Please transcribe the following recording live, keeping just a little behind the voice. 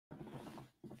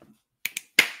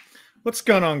What's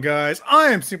going on, guys? I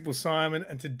am Simple Simon,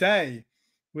 and today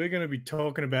we're going to be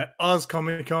talking about Oz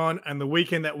Comic Con and the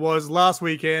weekend that was last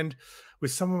weekend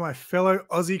with some of my fellow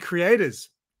Aussie creators.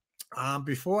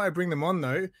 Before I bring them on,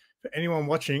 though, for anyone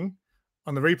watching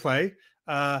on the replay,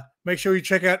 make sure you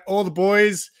check out all the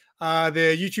boys.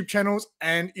 Their YouTube channels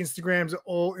and Instagrams are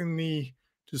all in the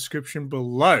description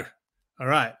below. All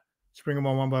right, let's bring them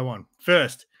on one by one.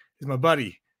 First is my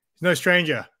buddy. He's no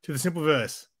stranger to the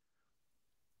Simpleverse.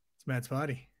 It's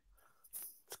MadSpidey.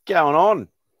 What's going on?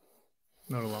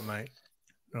 Not a lot, mate.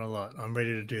 Not a lot. I'm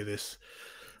ready to do this.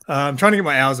 I'm trying to get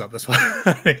my hours up. That's why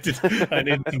I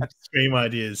need some stream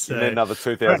ideas. So. And then another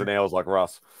 2,000 hours like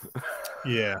Russ.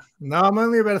 Yeah. No, I'm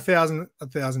only about 1,000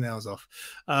 hours off.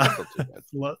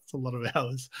 It's a lot of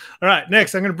hours. All right.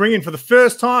 Next, I'm going to bring in for the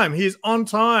first time. He is on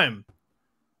time.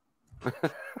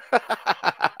 What's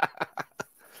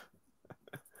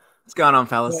going on,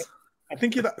 fellas? I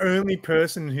think you're the only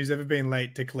person who's ever been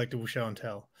late to collectible show and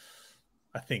tell.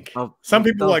 I think Oh, some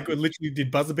people literally did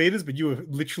buzzer beaters, but you were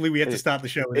literally we had to start the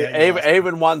show.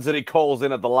 Even ones that he calls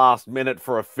in at the last minute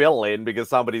for a fill in because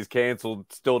somebody's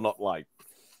cancelled, still not late.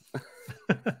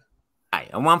 Hey,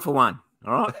 I'm 1 for 1.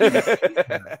 All right,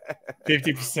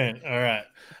 50%. All right,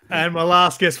 and my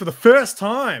last guest for the first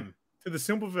time to the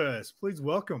Simpleverse, please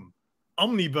welcome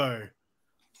Omnibo.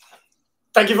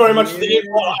 Thank you very much for the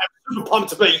invite. I'm super pumped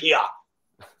to be here.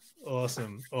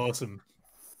 Awesome.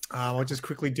 I'll just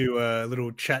quickly do a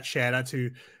little chat shout out to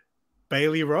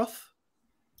Bailey Roth.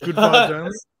 Good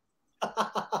vibes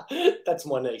only. That's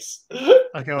my niece.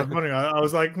 Okay, I was wondering. I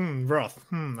was like, Roth.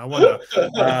 I wonder.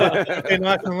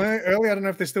 Nice and early. I don't know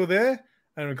if they're still there.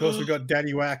 And of course, we got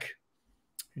Daddy Whack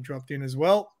who dropped in as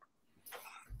well.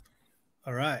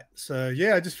 All right. So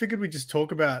yeah, I just figured we'd just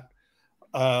talk about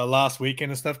last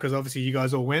weekend and stuff because obviously you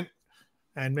guys all went,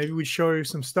 and maybe we'd show you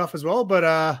some stuff as well.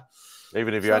 But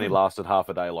even if you only lasted half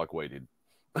a day like we did.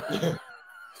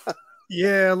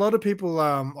 Yeah, a lot of people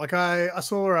like I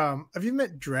saw have you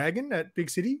met Dragon at Big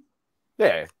City?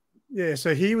 Yeah. Yeah,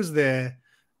 so he was there,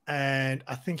 and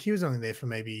I think he was only there for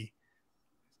maybe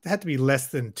it had to be less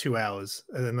than 2 hours.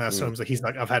 And then that's times like he's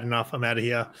like, I've had enough, I'm out of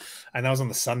here. And that was on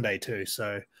the Sunday too.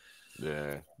 So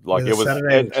yeah, like it was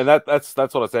and that's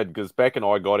what I said, because Beck and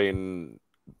I got in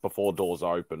before doors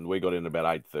opened. We got in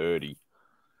about 8:30,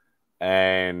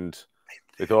 and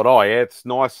we thought, oh yeah, it's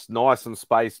nice and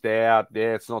spaced out.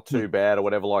 Yeah, it's not too bad or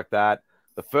whatever like that.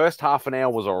 The first half an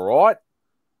hour was all right,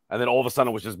 and then all of a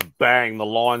sudden it was just bang. The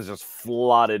lines just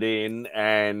flooded in,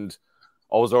 and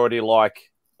I was already like,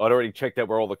 I'd already checked out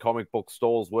where all the comic book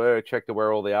stalls were, checked out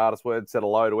where all the artists were, said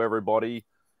hello to everybody.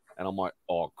 And I'm like,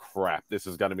 oh, crap, this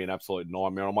is going to be an absolute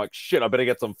nightmare. I'm like, shit, I better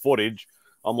get some footage.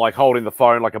 I'm like holding the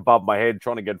phone like above my head,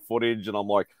 trying to get footage. And I'm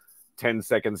like, 10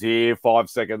 seconds here, 5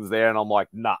 seconds there. And I'm like,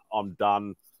 nah, I'm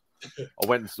done. I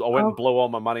went and blew all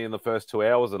my money in the first 2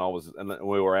 hours, and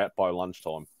we were out by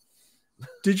lunchtime.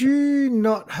 did you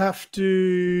not have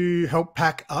to help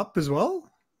pack up as well?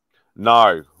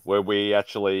 No, where we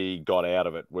actually got out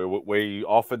of it. We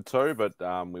offered to, but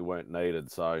we weren't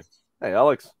needed. So, hey,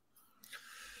 Alex.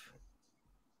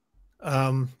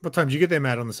 What time did you get there,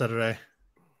 Matt, on the Saturday?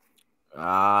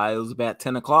 it was about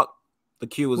 10 o'clock. The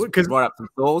queue was right up to the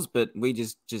doors, but we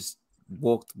just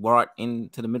walked right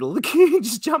into the middle of the queue and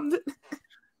just jumped it.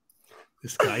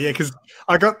 This guy, yeah, because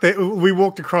I got there, we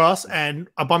walked across and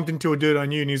I bumped into a dude I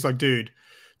knew, and he's like, dude,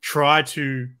 try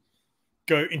to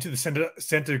go into the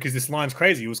center because this line's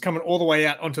crazy. It was coming all the way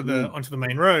out onto the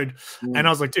main road. And I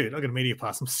was like, dude, I got a media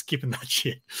pass. I'm skipping that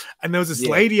shit. And there was this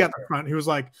lady at the front who was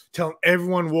like telling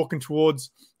everyone walking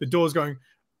towards the doors going,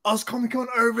 Oz Comic Con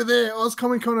over there, Oz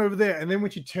Comic Con over there. And then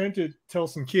when she turned to tell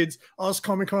some kids, Oz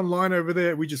Comic Con line over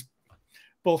there, we just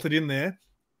bolted in there.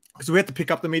 So we had to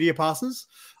pick up the media passes.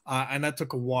 And that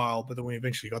took a while, but then we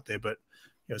eventually got there. But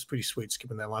it was pretty sweet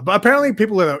skipping that line. But apparently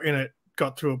people that are in it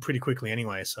got through it pretty quickly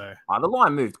anyway. So the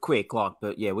line moved quick,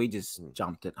 but yeah, we just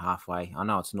jumped it halfway. I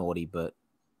know it's naughty, but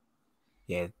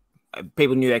yeah,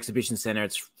 people knew Exhibition Center.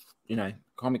 It's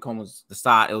Comic Con was the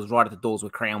start. It was right at the doors where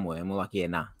Crown were, and we're like, yeah,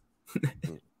 nah,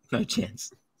 no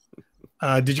chance.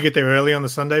 Did you get there early on the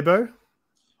Sunday, Bo?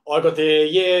 I got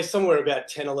there, somewhere about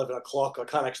 10, 11 o'clock. I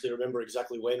can't actually remember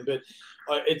exactly when, but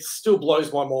it still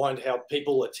blows my mind how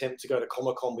people attempt to go to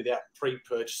Comic-Con without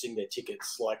pre-purchasing their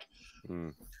tickets. Like,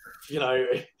 I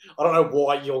don't know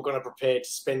why you're going to prepare to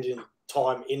spend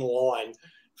time in line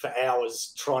for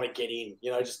hours trying to get in.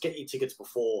 Just get your tickets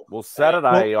before. Well,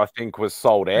 Saturday, I think, was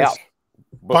sold out.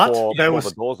 But the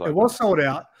doors opened. It was sold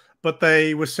out, but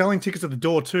they were selling tickets at the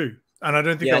door too. And I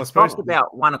don't think they were supposed to.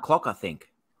 About 1 o'clock, I think.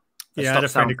 Yeah, I had a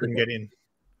friend who couldn't get in.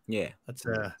 Yeah. That's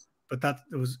but that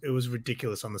it was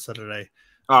ridiculous on the Saturday.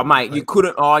 Oh, mate, you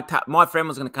couldn't. Oh, my friend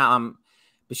was going to come,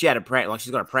 but she had a pram. Like,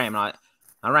 she's got a pram. And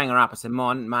I rang her up. I said,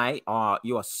 mate,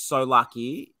 you are so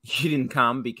lucky you didn't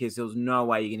come because there was no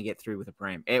way you're going to get through with a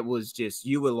pram. It was just,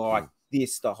 you were like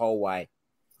this the whole way.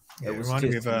 It was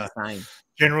reminded just me of insane.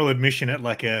 General admission at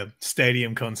like a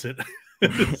stadium concert.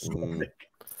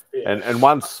 And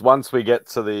once we get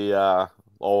to the,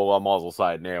 I might as well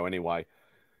say it now anyway.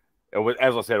 It was,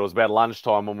 as I said, it was about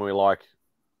lunchtime when we were like,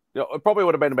 it probably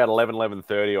would have been about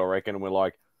 11:30, I reckon. And we're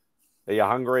like, are you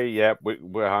hungry? Yep,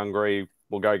 we're hungry.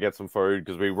 We'll go get some food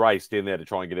because we raced in there to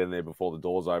try and get in there before the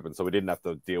doors open, so we didn't have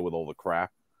to deal with all the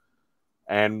crap.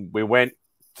 And we went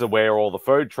to where all the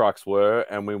food trucks were,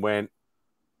 and we went,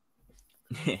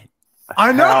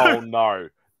 I know. Hell no.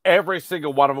 Every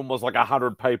single one of them was like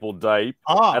 100 people deep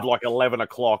at like 11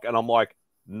 o'clock. And I'm like,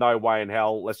 no way in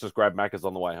hell. Let's just grab Macca's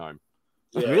on the way home.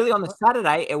 Yeah. Really, on the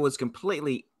Saturday, it was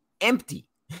completely empty.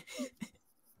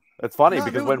 It's funny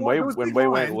because when we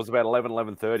went, it was about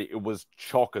 11:30. It was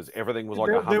chockers. Everything was like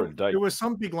 100 deep. There were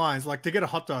some big lines. Like to get a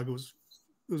hot dog, it was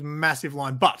massive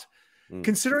line. But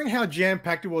considering how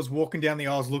jam-packed it was walking down the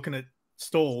aisles looking at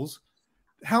stalls,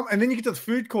 and then you get to the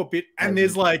food court bit and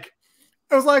there's like,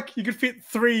 it was like you could fit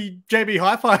 3 JB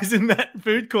Hi-Fis in that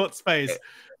food court space.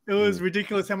 It was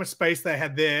ridiculous how much space they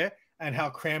had there and how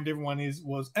crammed everyone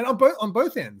was. And on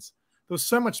both ends, there was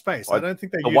so much space. I don't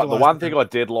think they utilized the one thing I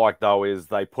did like, though, is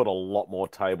they put a lot more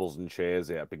tables and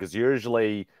chairs out because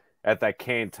usually at that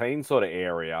canteen sort of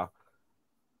area,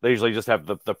 they usually just have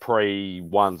the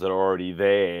pre-ones that are already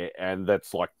there, and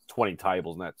that's like 20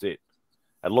 tables and that's it.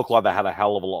 It looked like they had a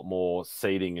hell of a lot more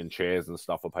seating and chairs and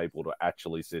stuff for people to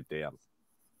actually sit down.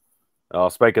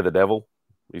 Speak of the devil,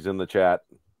 he's in the chat.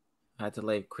 I had to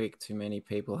leave quick. Too many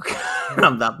people.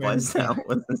 I'm that place now.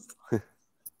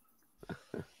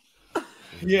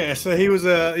 Yeah, so he was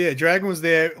Dragon was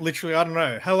there literally, I don't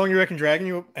know. How long you reckon Dragon?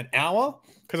 You an hour?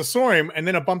 Because I saw him and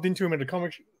then I bumped into him at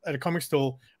a comic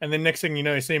stall, and then next thing you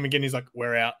know, you see him again, he's like,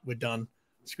 we're out, we're done.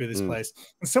 Screw this place.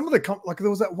 And some of the like there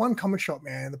was that one comic shop,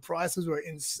 man, the prices were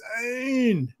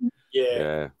insane.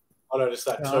 Yeah. I noticed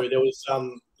that too. There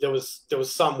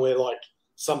was some where like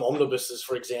some omnibuses,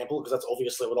 for example, because that's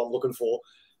obviously what I'm looking for.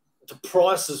 The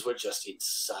prices were just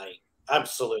insane.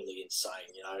 Absolutely insane,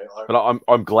 you know. But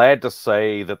I'm glad to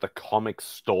see that the comic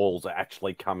stalls are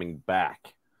actually coming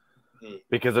back.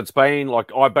 Because it's been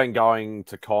like I've been going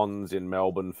to cons in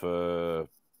Melbourne for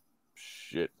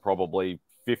probably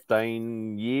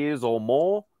 15 years or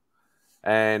more.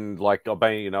 And like I've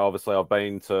been, obviously I've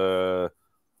been to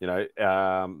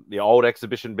the old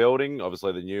exhibition building,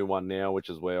 obviously the new one now, which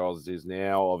is where Oz is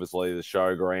now, obviously the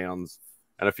showgrounds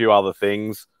and a few other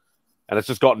things. And it's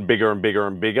just gotten bigger and bigger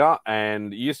and bigger.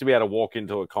 And you used to be able to walk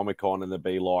into a Comic-Con and there'd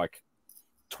be like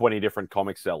 20 different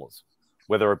comic sellers,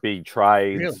 whether it be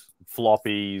trades,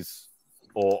 floppies,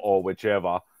 or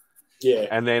whichever. Yeah.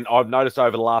 And then I've noticed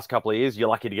over the last couple of years, you're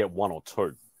lucky to get 1 or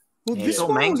 2. Well, this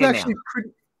one was actually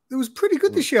it was pretty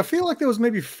good this year. I feel like there was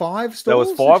maybe 5 stalls. There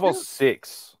was 5 or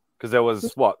 6. Because there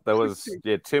was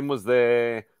Tim was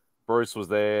there, Bruce was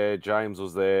there, James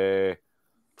was there.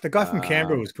 The guy from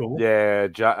Canberra was cool. Yeah,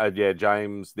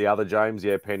 James, the other James,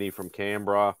 Penny from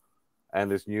Canberra, and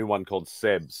this new one called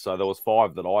Sebs. So there was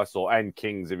 5 that I saw, and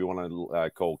Kings, if you want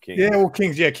to call Kings. Yeah, well,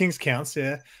 Kings, Kings counts,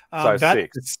 yeah. So that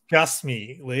 6. disgusts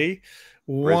me, Lee.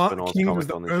 King was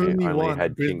the only one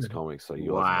had Kings comics, so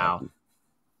you wow.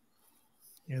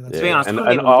 Yeah, that's honest,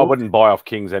 and I wouldn't buy off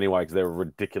Kings anyway because they're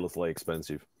ridiculously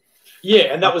expensive.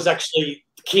 Yeah, and that was actually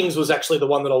Kings was actually the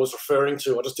one that I was referring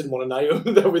to. I just didn't want to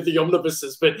name them with the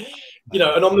omnibuses, but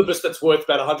an omnibus that's worth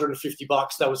about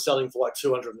 $150, they were selling for like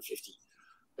 $250.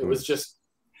 It was just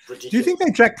ridiculous. Do you think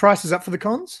they jack prices up for the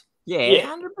cons?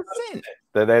 Yeah, 100%.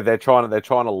 They're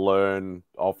trying to learn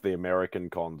off the American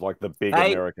cons, like the big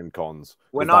American cons.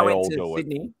 When I went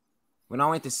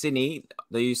to Sydney,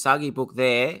 the Usagi book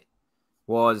there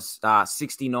was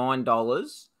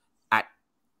 $69 at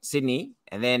Sydney,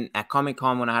 and then at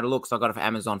Comic-Con when I had a look, so I got it for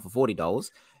Amazon for $40,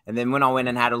 and then when I went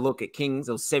and had a look at Kings,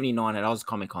 it was $79 at Oz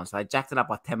Comic-Con, so I jacked it up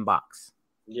by $10.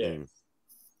 Yeah.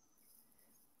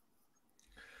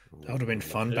 That would have been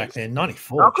fun back then.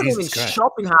 94. I couldn't even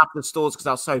shop in half the stores because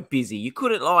I was so busy. You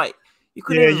couldn't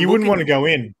you wouldn't want to go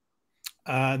in.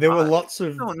 There were lots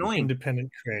of independent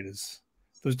creators.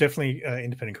 There was definitely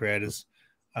independent creators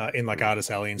in like Artist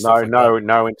Alley and stuff.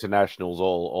 No internationals,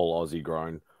 all Aussie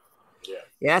grown.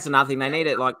 Yeah, that's another thing. They need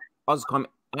it like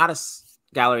Artist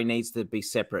Gallery needs to be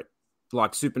separate,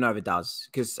 like Supernova does,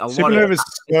 because Supernova's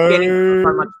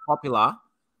so much popular.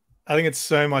 I think it's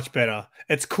so much better.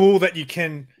 It's cool that you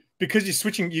can, because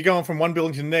you're going from one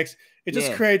building to the next, It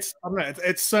just Yeah. creates. I don't know.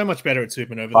 It's so much better at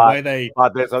Supernova the way they.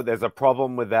 But there's a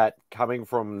problem with that coming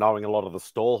from knowing a lot of the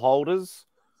stall holders.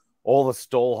 All the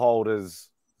stall holders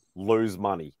lose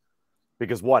money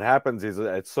because what happens is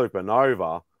at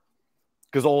Supernova,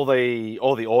 because all the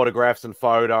autographs and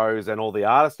photos and all the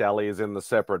artist alley is in the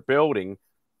separate building.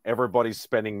 Everybody's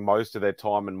spending most of their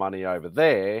time and money over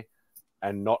there,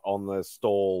 and not on the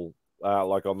stall.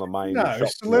 Like on the main shop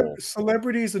floor.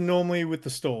 Celebrities are normally with the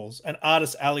stalls, and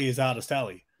Artist Alley is Artist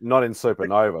Alley. Not in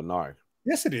Supernova, no.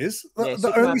 Yes, it is. Yeah,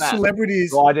 the only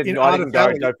celebrities. Well, I didn't go.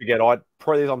 Alley. Don't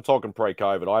forget, I'm talking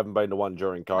pre-COVID. I haven't been to one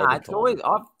during COVID.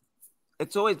 Nah,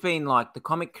 it's always been like the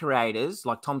comic creators,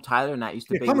 like Tom Taylor and that used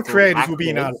to be. Comic creators will be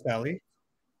in Artist Alley.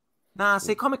 Nah,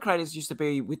 see, comic creators used to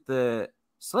be with the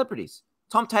celebrities.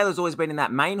 Tom Taylor's always been in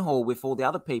that main hall with all the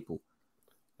other people.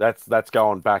 That's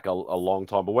going back a long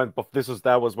time. But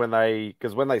that was when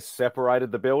they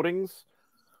separated the buildings,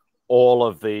 all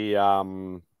of the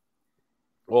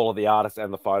artists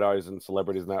and the photos and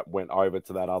celebrities and that went over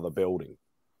to that other building.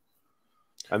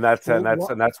 And that's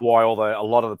why a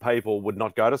lot of the people would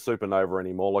not go to Supernova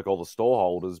anymore, like all the store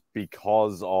holders,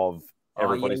 because of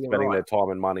everybody spending their time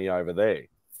and money over there.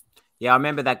 Yeah, I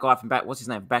remember that guy from what's his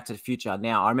name? Back to the Future.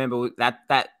 Now I remember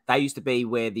that they used to be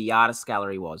where the artist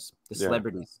gallery was, the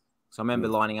celebrities. So I remember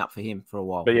lining up for him for a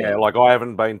while. But yeah, like I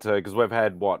haven't been to, because we've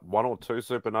had one or two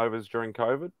Supernovas during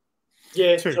COVID.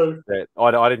 Yeah, two.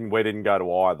 We didn't go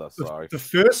to either. So the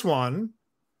first one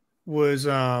was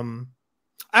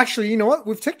actually, you know what?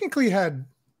 We've technically had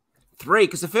 3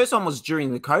 because the first one was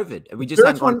during the COVID, and we just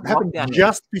first one happened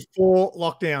just before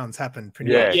lockdowns happened.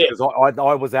 Pretty much. Yeah, because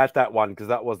I was at that one because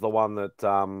that was the one that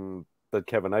that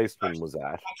Kevin Eastman was at.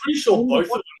 I'm pretty sure both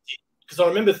of them did, because I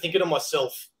remember thinking to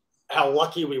myself how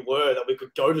lucky we were that we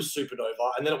could go to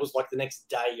Supernova, and then it was like the next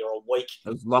day or a week. It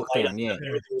was lockdown, later,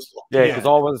 everything was locked Yeah,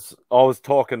 because I was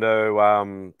talking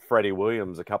to Freddie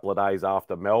Williams a couple of days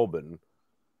after Melbourne,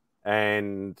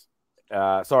 and it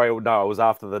was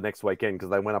after the next weekend because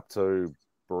they went up to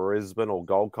Brisbane or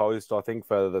Gold Coast, I think,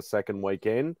 for the second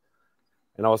weekend.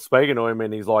 And I was speaking to him,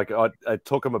 and he's like, it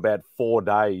took him about 4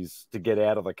 days to get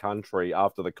out of the country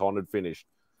after the con had finished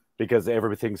because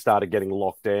everything started getting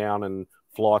locked down and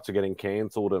flights are getting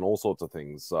cancelled and all sorts of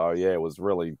things. So yeah, it was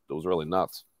really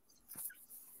nuts.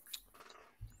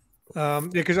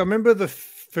 Because I remember the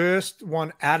first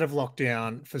one out of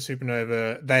lockdown for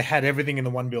Supernova, they had everything in the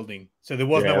one building, so there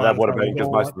was no. That would have been because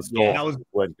most of the stores.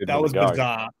 That was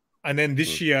bizarre. And then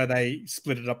this year they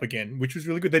split it up again, which was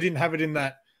really good. They didn't have it in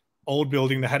that old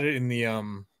building; they had it in the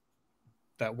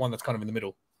that one that's kind of in the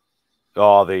middle.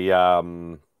 Oh, the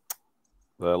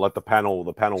panel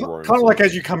room. Kind of like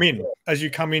as you come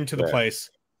into the place,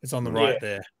 it's on the right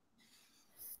there.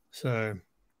 So,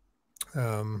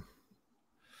 I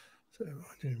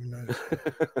didn't even notice.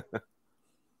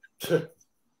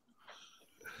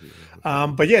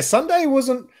 But yeah, Sunday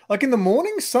wasn't like in the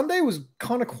morning. Sunday was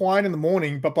kind of quiet in the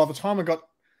morning, but by the time I got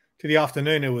to the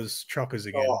afternoon, it was truckers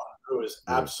again. Oh, it was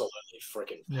absolutely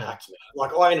freaking packed, man.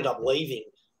 Like I ended up leaving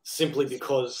simply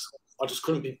because I just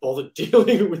couldn't be bothered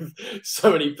dealing with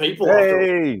so many people.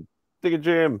 Hey, dig a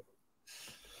gym.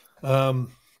 I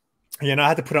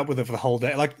had to put up with it for the whole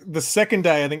day. Like the second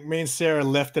day, I think me and Sarah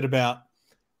left at about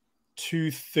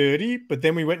 2:30, but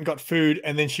then we went and got food,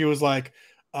 and then she was like,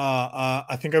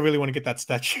 I think I really want to get that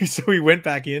statue. So we went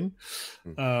back in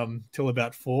till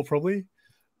about 4 probably.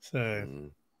 So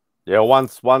yeah,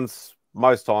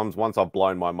 most times once I've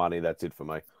blown my money, that's it for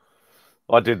me.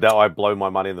 I did that. I blew my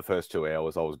money in the first 2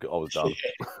 hours. I was done.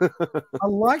 I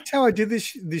liked how I did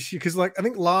this year because, like, I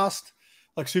think last,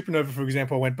 like Supernova, for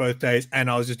example, I went both days and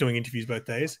I was just doing interviews both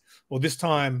days. Well, this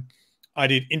time I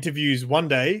did interviews one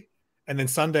day and then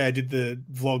Sunday I did the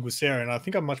vlog with Sarah, and I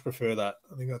think I much prefer that.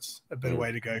 I think that's a better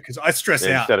way to go because I stress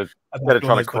out instead of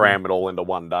trying to cram it all into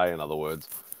one day. In other words.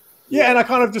 Yeah, and I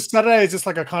kind of just Saturday is just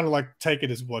like I kind of like take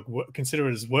it as like consider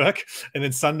it as work, and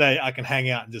then Sunday I can hang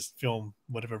out and just film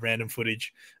whatever random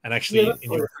footage and actually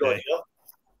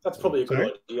that's probably a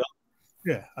good idea.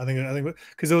 Yeah, I think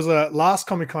because there was a last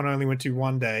Comic Con I only went to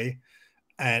one day,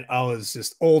 and I was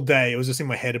just all day. It was just in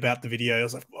my head about the video. I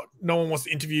was like, no one wants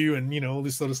to interview, and all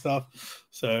this sort of stuff.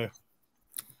 So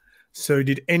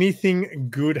did anything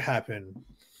good happen?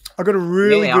 I got a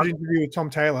really good interview with Tom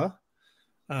Taylor.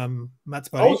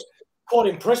 MadSpidey. I was quite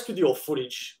impressed with your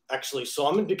footage, actually,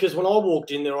 Simon, because when I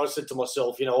walked in there, I said to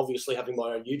myself, obviously having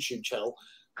my own YouTube channel,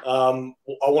 I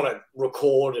want to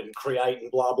record and create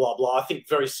and blah, blah, blah. I think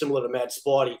very similar to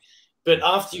MadSpidey. But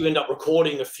after you end up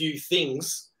recording a few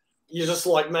things, you're just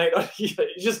like, mate, you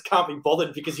just can't be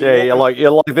bothered because you're like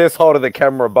this, holding the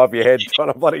camera above your head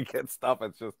trying to bloody get stuff.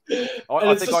 It's just,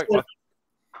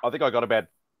 I got about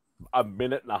a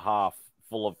minute and a half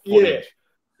full of footage. Yeah.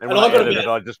 And when I edited it,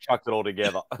 I just chucked it all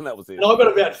together, and that was it. And I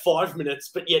got about 5 minutes,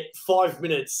 but yet 5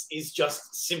 minutes is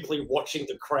just simply watching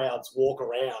the crowds walk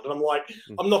around. And I'm like,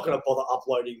 I'm not going to bother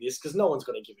uploading this because no one's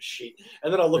going to give a shit.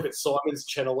 And then I look at Simon's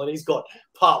channel, and he's got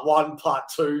part 1, part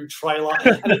 2, trailer,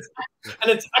 and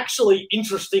it's actually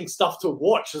interesting stuff to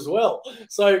watch as well.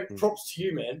 So props to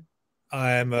you, man.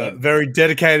 I am very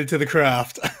dedicated to the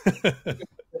craft.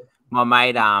 My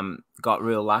mate got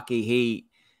real lucky.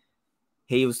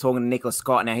 He was talking to Nicholas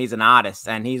Scott. Now, he's an artist,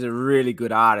 and he's a really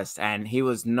good artist. And he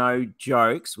was no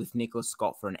jokes with Nicholas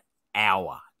Scott for an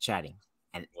hour chatting.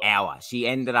 An hour. She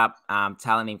ended up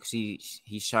telling him, because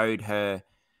he showed her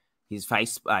his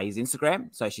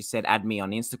Instagram. So she said, add me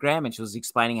on Instagram. And she was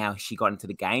explaining how she got into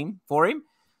the game for him.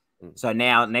 So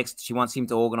now next, she wants him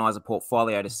to organize a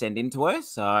portfolio to send in to her.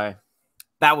 So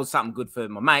that was something good for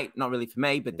my mate, not really for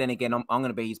me. But then again, I'm going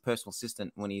to be his personal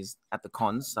assistant when he's at the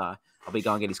cons. So I'll be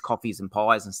going to get his coffees and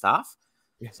pies and stuff.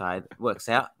 So it works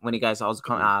out. When he goes, I was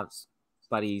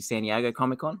bloody San Diego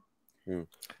Comic Con.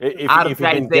 If you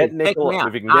can get Nicola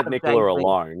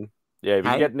alone, if you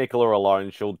can get Nicola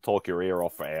alone, she'll talk your ear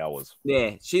off for hours.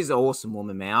 Yeah, she's an awesome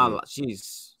woman, man.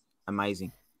 She's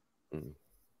amazing.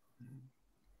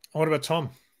 What about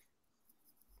Tom?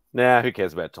 Nah, who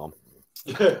cares about Tom?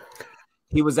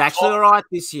 He was actually all right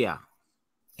this year.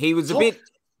 He was a bit.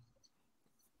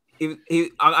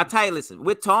 I tell you, listen,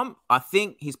 with Tom, I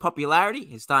think his popularity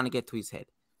is starting to get to his head.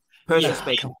 Personally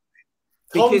speaking,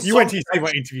 because you went to see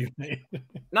my interview.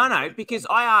 No, because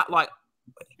I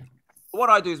what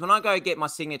I do is when I go get my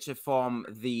signature from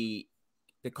the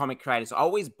comic creators, I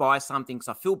always buy something because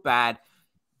I feel bad.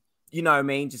 You know what I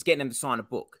mean? Just getting them to sign a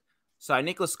book. So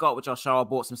Nicholas Scott, which I'll show, I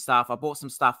bought some stuff. I bought some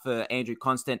stuff for Andrew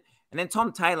Constant, and then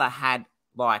Tom Taylor had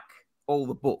like all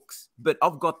the books, but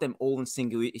I've got them all in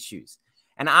single issues.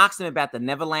 And I asked him about the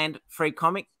Neverland Free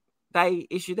Comic Day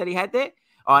issue that he had there.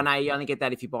 Oh, no, you only get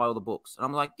that if you buy all the books. And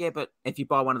I'm like, yeah, but if you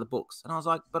buy one of the books. And I was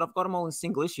like, but I've got them all in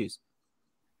single issues.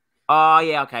 Oh,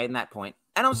 yeah, okay, in that point.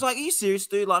 And I was like, are you serious,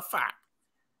 dude? Like, fuck.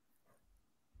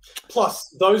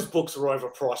 Plus, those books are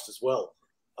overpriced as well.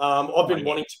 I've been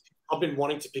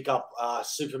wanting to pick up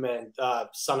Superman,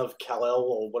 Son of Kal-El,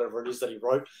 or whatever it is that he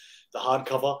wrote, the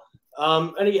hardcover.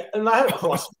 And they had a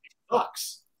price of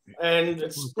 $50. And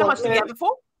it's how much did you get it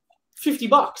for?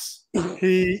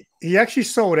 $50. He actually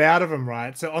sold out of them,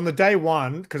 right? So on the day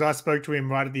one, because I spoke to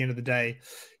him right at the end of the day,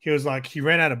 he was like, he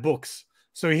ran out of books.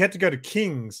 So he had to go to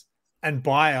King's and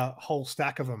buy a whole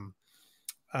stack of them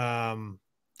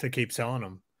to keep selling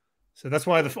them. So that's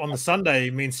why on the Sunday,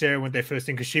 me and Sarah went there first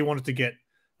thing because she wanted to get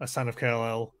a Son of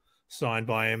Kal-El signed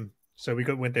by him. So we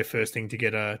went there first thing to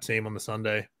get a team on the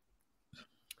Sunday.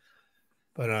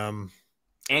 But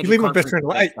you leave my best friend.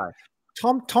 Hey,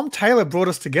 Tom Taylor brought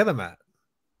us together, Matt.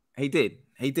 He did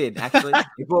actually.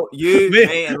 He brought you,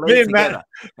 me and Lee together.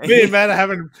 Me and Matt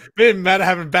are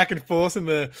having back and forth in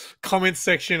the comments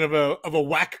section of a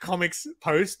Whack Comics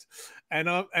post, and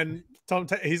Tom,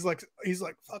 he's like,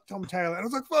 fuck Tom Taylor, and I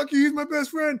was like, fuck you, he's my best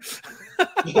friend.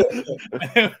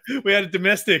 We had a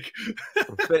domestic.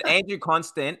 But Andrew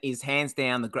Constant is hands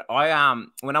down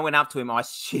when I went up to him,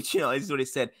 this is what he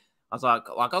said. I was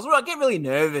I get really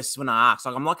nervous when I ask.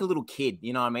 Like, I'm like a little kid,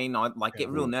 you know what I mean? I get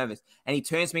real nervous. And he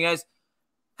turns to me and goes,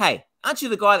 hey, aren't you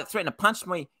the guy that threatened to punch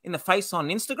me in the face on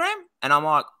Instagram? And I'm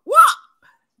like,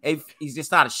 what? He's just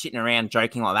started shitting around,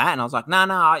 joking like that. And I was like,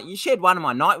 no, you shared one of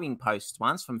my Nightwing posts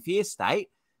once from Fear State.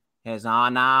 He goes, oh,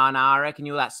 no, I reckon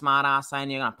you're that smart ass saying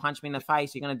you're going to punch me in the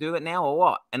face. You're going to do it now or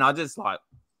what? And I just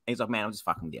he's like, man, I'm just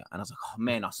fucking with you. And I was like, oh,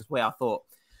 man, I swear, I thought.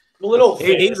 Well,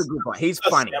 he's a good guy. He's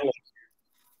funny.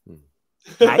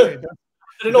 Hey?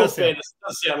 In all fairness, it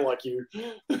does sound like you.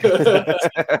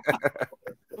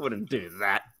 Wouldn't do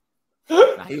that.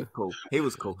 No, he was cool. He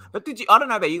was cool. But I don't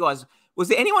know about you guys. Was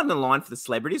there anyone in the line for the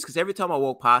celebrities? Because every time I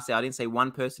walked past there, I didn't see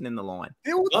one person in the line.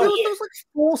 There was like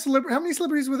 4 celebrities. How many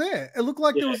celebrities were there? It looked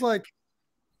like there was like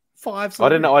 5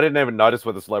 celebrities. I didn't even notice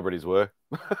where the celebrities were.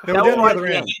 They were down the other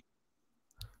end.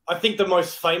 I think the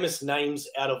most famous names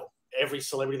out of every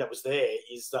celebrity that was there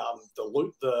is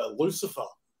the Lucifer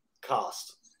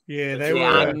cast. Yeah, they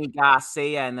were. Amy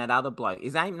Garcia and that other bloke.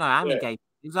 Is Amy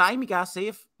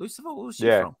Garcia Lucifer? Where was she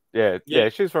from? Yeah,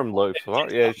 she's from Lucifer.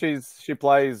 Yeah, she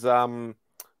plays the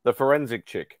forensic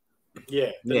chick.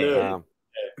 Yeah.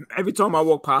 Every time I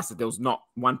walk past it, there was not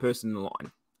one person in the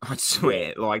line. I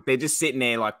swear, like they're just sitting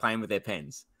there, like playing with their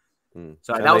pens.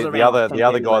 So and that was the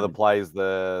other guy that plays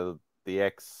the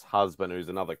ex-husband, who's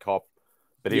another cop,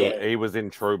 but he was in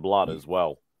True Blood as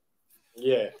well.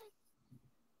 Yeah.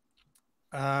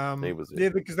 Because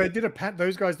they did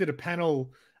those guys did a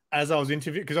panel as I was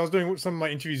interviewing, because I was doing some of my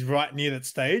interviews right near that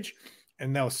stage,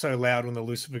 and they were so loud when the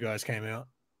Lucifer guys came out.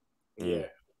 Yeah.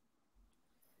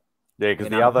 Yeah, because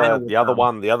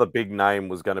the other big name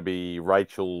was going to be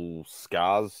Rachel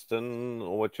Scarston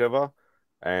or whichever,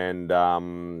 and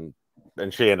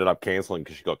she ended up cancelling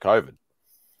because she got COVID.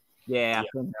 Yeah, I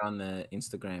think her on the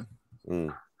Instagram.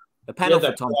 Mm. The panel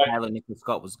for Tom Taylor and Nicholas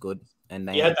Scott was good, and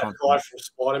they had that guy from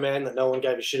Spider-Man that no one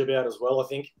gave a shit about as well. I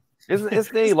think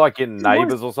isn't he like in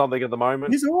Neighbours or something at the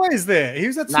moment? He's always there. He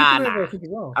was at Supernova, I think, as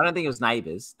well. I don't think it was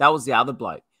Neighbours. That was the other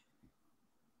bloke.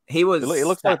 He was. It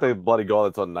looks like the bloody guy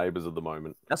that's on Neighbours at the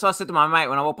moment. That's what I said to my mate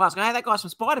when I walked past. I go, hey, that guy's from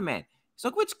Spider-Man. He's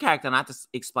like, which character? And I had to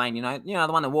explain, you know,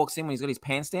 the one that walks in when he's got his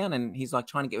pants down and he's like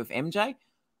trying to get with MJ.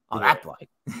 Oh, yeah. That bloke.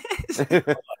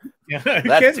 Yeah, who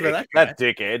cares about that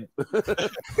dickhead?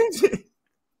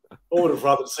 I would have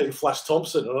rather seen Flash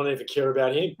Thompson. I don't even care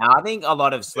about him. Now, I think a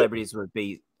lot of celebrities would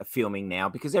be filming now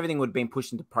because everything would have been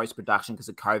pushed into post-production because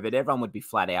of COVID. Everyone would be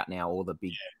flat out now, all the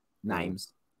big names.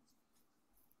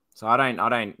 So I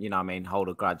don't, you know what I mean, hold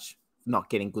a grudge not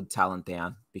getting good talent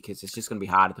down because it's just going to be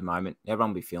hard at the moment. Everyone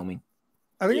will be filming.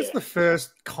 I think it's the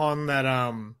first con that,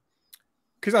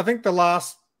 because I think the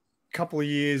last couple of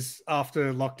years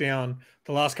after lockdown,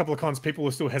 the last couple of cons, people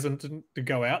were still hesitant to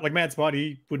go out. Like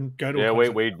MadSpidey wouldn't go to. Yeah,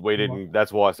 we didn't.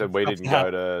 That's why I said we didn't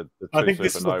go to. I think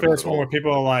this is the first one where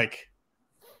people are like,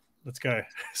 "Let's go,"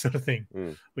 sort of thing.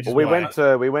 Which is we went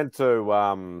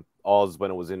to Oz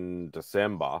when it was in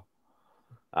December.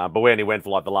 But we only went for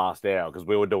like the last hour because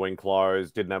we were doing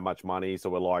clothes, didn't have much money. So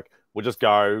we're like, we'll just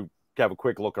go have a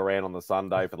quick look around on the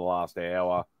Sunday for the last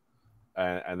hour.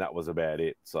 And that was about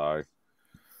it. So,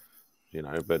 you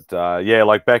know, but yeah,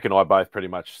 like Beck and I both pretty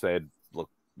much said, look,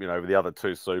 you know, the other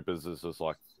two supers is just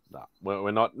like, no,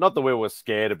 we're not that we were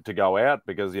scared to go out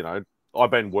because, you know,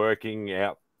 I've been working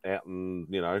out in,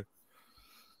 you know,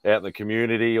 out in the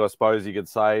community, I suppose you could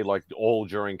say, like all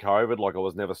during COVID, like I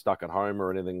was never stuck at home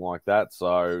or anything like that.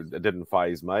 So it didn't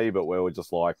faze me, but we were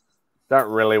just like,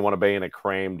 don't really want to be in a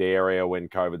crammed area when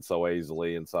COVID's so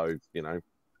easily. And so, you know,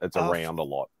 it's around a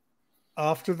lot.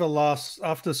 After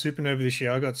Supernova this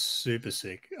year, I got super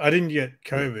sick. I didn't get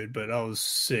COVID, but I was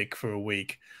sick for a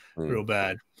week, real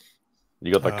bad.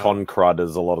 You got the con crud,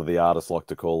 as a lot of the artists like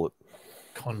to call it.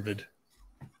 Convid.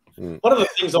 One of the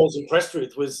things I was impressed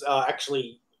with was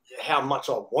actually how much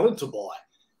I wanted to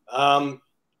buy.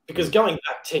 Because going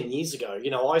back 10 years ago, you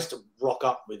know, I used to rock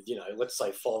up with, you know, let's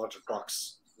say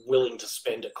 $500 willing to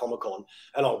spend at Comic-Con,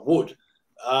 and I would.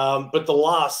 But the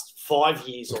last 5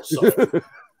 years or so,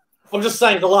 I'm just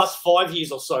saying the last 5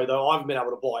 years or so, though, I haven't been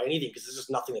able to buy anything because there's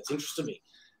just nothing that's interested me.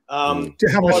 How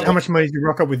much money did you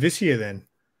rock up with this year then?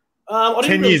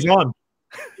 10 years on.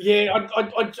 Yeah,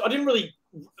 I didn't really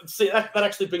see that. That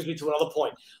actually brings me to another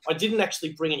point. I didn't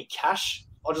actually bring any cash.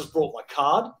 I just brought my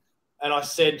card, and I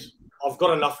said, I've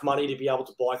got enough money to be able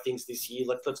to buy things this year.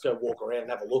 Let's go walk around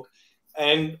and have a look.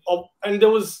 And there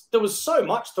was so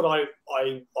much that I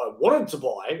wanted to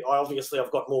buy.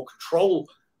 I've got more control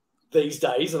these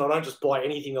days, and I don't just buy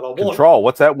anything that I want. Control.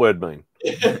 What's that word mean?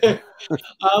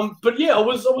 But yeah, I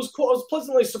was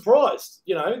pleasantly surprised.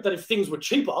 You know, that if things were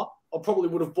cheaper, I probably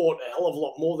would have bought a hell of a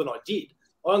lot more than I did.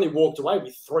 I only walked away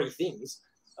with 3 things.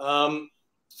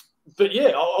 But yeah,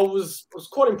 I was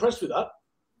quite impressed with that.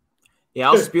 Yeah,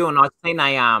 I was spewing. I've seen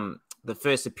the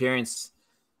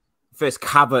first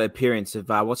cover appearance of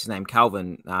what's his name,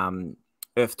 Calvin,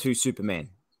 Earth 2 Superman,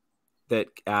 that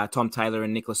Tom Taylor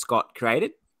and Nicholas Scott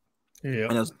created. Yeah,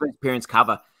 and it was the first appearance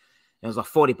cover. And it was like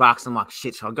 $40. I'm like,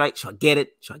 shit, should I get it?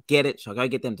 Should I get it? Should I go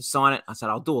get them to sign it? I said,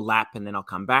 I'll do a lap and then I'll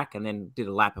come back. And then did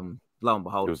a lap, and lo and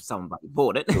behold, someone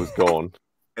bought it. It was gone.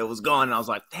 It was gone. And I was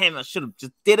like, damn, I should have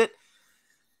just did it.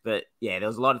 But yeah, there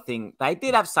was a lot of things. They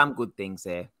did have some good things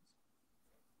there.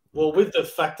 Well, with the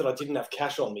fact that I didn't have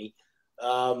cash on me, you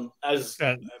know,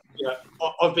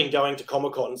 I've been going to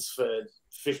Comic-Cons for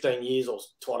 15 years or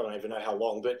I don't even know how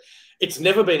long, but it's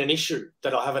never been an issue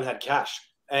that I haven't had cash.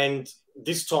 And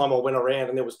this time I went around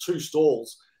and there was 2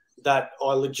 stalls that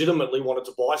I legitimately wanted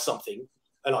to buy something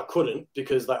and I couldn't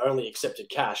because they only accepted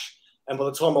cash. And by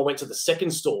the time I went to the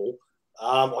second stall,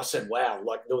 I said, wow,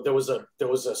 like there was a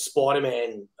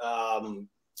Spider-Man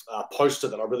poster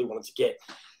that I really wanted to get.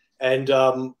 And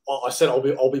I said,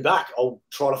 I'll be back. I'll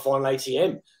try to find an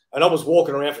ATM. And I was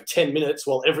walking around for 10 minutes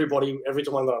while every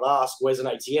time that I'd ask, where's an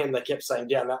ATM? They kept saying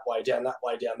down that way, down that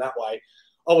way, down that way.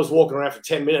 I was walking around for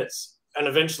 10 minutes and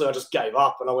eventually I just gave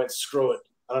up and I went, screw it.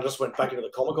 And I just went back into the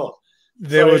Comic-Con.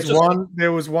 There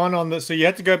was one on the, so you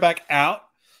had to go back out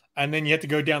and then you had to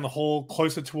go down the hall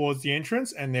closer towards the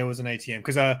entrance and there was an ATM.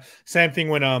 Because same thing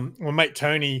when mate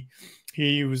Tony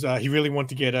he really wanted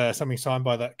to get something signed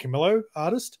by that Camilo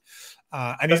artist,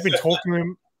 and he's been talking to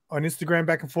him on Instagram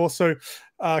back and forth. So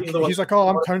he's like, "Oh,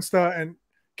 I'm Conesta," and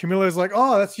Camilo's like,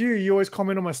 "Oh, that's you. You always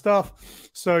comment on my stuff."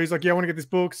 So he's like, "Yeah, I want to get this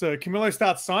book." So Camilo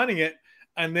starts signing it,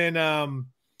 and then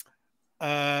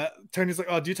Tony's like,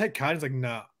 "Oh, do you take cards?" He's like,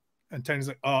 "Nah." And Tony's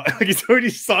like, "Oh," like he's already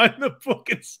signed the book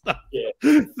and stuff. Yeah.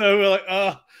 So we're like,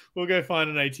 "Oh, we'll go find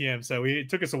an ATM." So it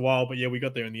took us a while, but yeah, we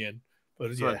got there in the end.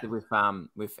 But yeah,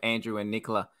 with Andrew and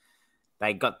Nicola,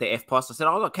 they got the FPOS. I said,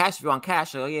 "Oh, I got cash if you want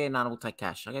cash." I go, "Yeah, no, we'll take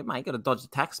cash." I go, "Mate, you got to dodge the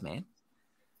tax, man."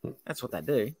 That's what they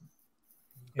do.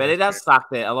 But it does suck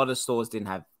that a lot of stores didn't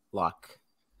have like.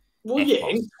 Well, FPOS. yeah,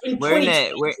 in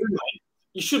 2022,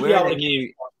 you should be able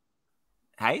to.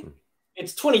 Hey,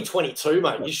 it's 2022,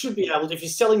 mate. You should be able to, if you're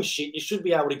selling shit, you should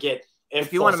be able to get.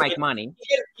 If you want to make money,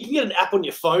 you can get an app on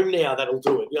your phone now that'll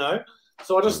do it. You know,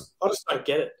 so I just don't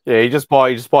get it. Yeah, you just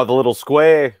buy the little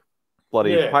square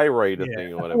bloody pay reader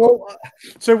thing or whatever. Well,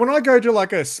 so when I go to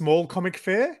like a small comic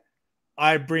fair,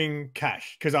 I bring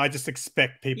cash because I just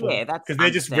expect people, because they're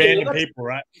just random people,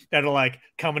 right? That are like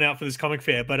coming out for this comic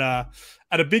fair. But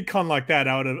at a big con like that,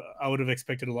 I would have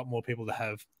expected a lot more people to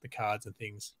have the cards and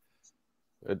things.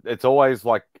 It's always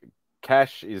like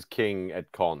cash is king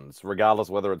at cons, regardless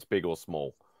whether it's big or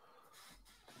small.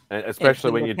 And especially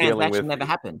when you're dealing with never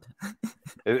happened.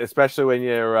 Especially when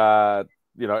you're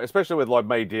especially with like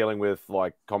me dealing with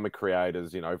like comic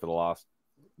creators, for the last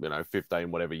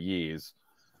 15 whatever years.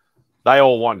 They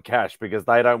all want cash because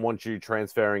they don't want you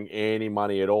transferring any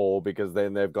money at all, because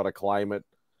then they've got to claim it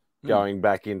going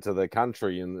back into the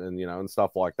country and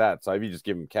stuff like that. So if you just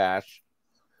give them cash,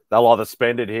 they'll either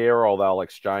spend it here or they'll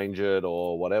exchange it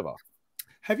or whatever.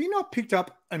 Have you not picked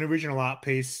up an original art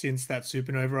piece since that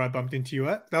Supernova I bumped into you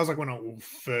at? That was like when I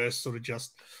first sort of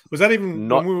was that even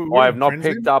not? I have not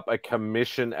picked up a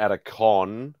commission at a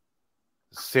con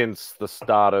since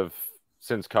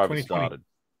COVID started.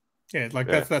 Yeah,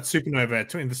 that's that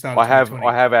Supernova in the start. I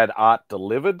have had art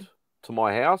delivered to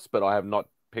my house, but I have not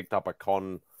picked up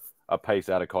a piece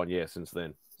at a con since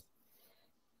then.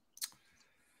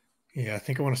 Yeah, I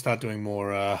think I want to start doing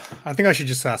more. I think I should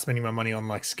just start spending my money on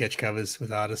like sketch covers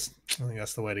with artists. I think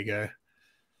that's the way to go.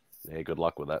 Yeah, good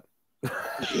luck with that.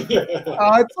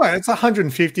 It's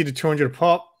 150 to 200 a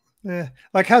pop. Yeah,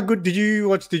 like how good did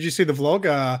you see the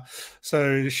vlog?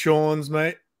 So Sean's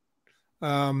mate,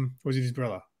 was it his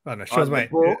brother? I don't know. Sean's mate.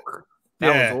 Book.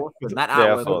 That was awesome. That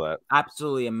artwork I saw that.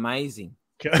 Absolutely amazing.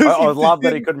 I love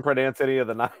that he couldn't pronounce any of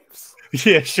the names.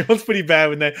 Yeah, Sean's pretty bad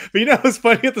when they. But it was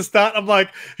funny at the start. I'm like,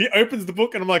 he opens the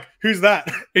book and I'm like, "Who's that?"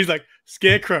 He's like,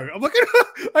 "Scarecrow." I'm like,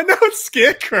 "I know it's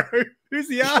Scarecrow. Who's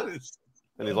the artist?"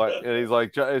 And he's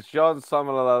like, "It's John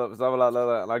something like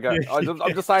that." And I go,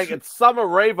 I'm just saying, it's Summer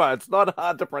Reaver. It's not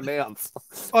hard to pronounce.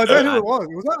 Oh, is that who it was?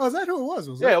 Was that who it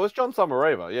was? Yeah, it was John Summer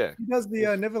Reaver. Yeah, he does the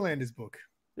Neverlanders book.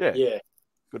 Yeah.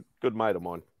 Good mate of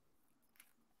mine.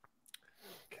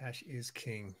 Cash is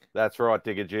king. That's right,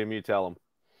 Digger Jim. You tell him.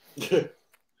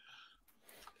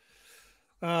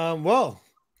 Well,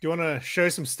 do you want to show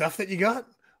some stuff that you got?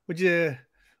 Would you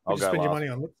spend your money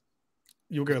on?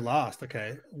 You'll go last.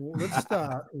 Okay. Well, let's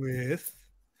start with.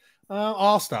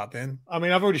 I'll start then. I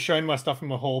mean, I've already shown my stuff in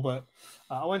my haul, but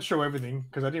I won't show everything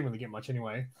because I didn't really get much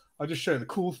anyway. I'll just show the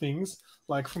cool things,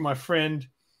 like from my friend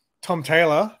Tom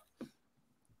Taylor,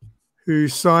 who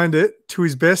signed it to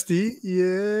his bestie.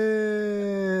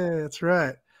 Yeah, that's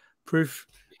right. Proof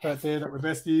right there that we're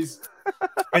besties.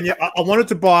 And yeah, I wanted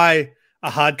to buy a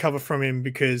hardcover from him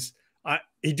because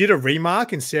he did a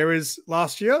remark in Sarah's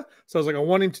last year. So I was like, I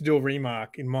want him to do a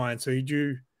remark in mine. So he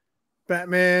drew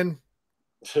Batman.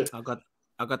 I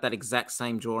got that exact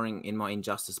same drawing in my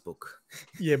Injustice book.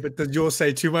 Yeah, but does yours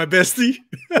say to my bestie?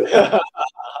 No,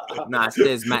 it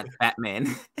says Matt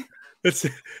Batman.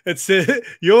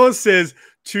 Yours says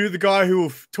to the guy who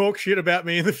will talk shit about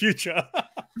me in the future.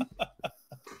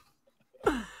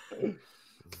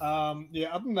 Yeah,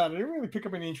 other than that, I didn't really pick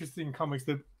up any interesting comics.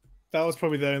 That was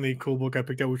probably the only cool book I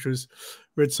picked up, which was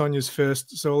Red Sonja's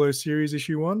first solo series,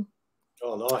 issue 1.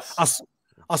 Oh, nice.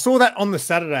 I saw that on the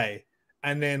Saturday,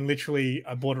 and then literally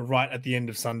I bought it right at the end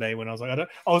of Sunday when I was like, it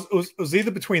was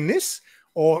either between this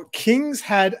or King's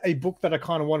had a book that I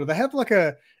kind of wanted. They have like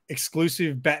a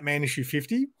exclusive Batman issue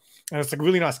 50, and it's like a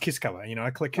really nice Kiss cover. I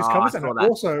collect Kiss covers, and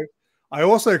I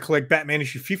also collect Batman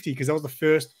issue 50 because that was the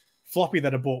first floppy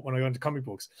that I bought when I got into comic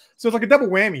books. So it's like a double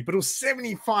whammy, but it was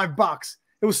 $75.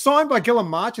 It was signed by Gilliam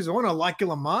March as well, and I like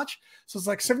Gilliam March. So it's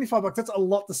like $75. That's a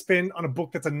lot to spend on a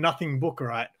book that's a nothing book,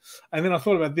 right? And then I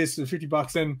thought about this for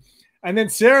 $50, and then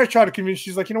Sarah tried to convince.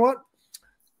 She's like, you know what?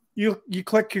 you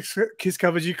collect Kiss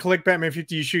covers, you collect Batman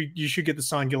 50. You should get the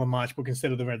signed Gillen March book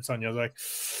instead of the Red Sonja. I was like,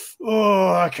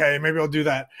 oh, okay, maybe I'll do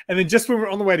that. And then just when we're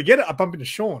on the way to get it, I bump into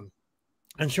Sean,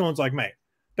 and Sean's like, mate,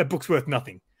 that book's worth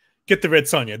nothing. Get the Red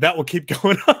Sonja. That will keep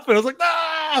going up. And I was like,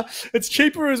 it's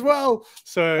cheaper as well.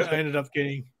 So I ended up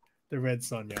getting the Red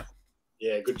Sonja.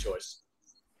 Yeah, good choice.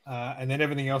 And then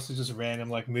everything else is just random,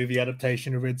 like movie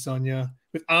adaptation of Red Sonja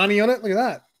with Arnie on it. Look at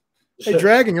that. Hey,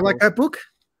 Dragon, you like that book?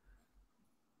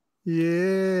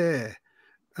 Yeah.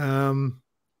 So,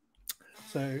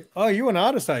 you're an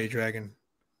artist, are you, Dragon?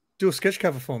 Do a sketch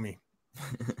cover for me.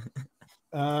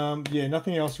 Yeah,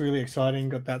 nothing else really exciting.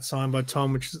 Got that signed by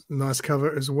Tom, which is a nice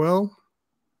cover as well.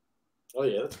 Oh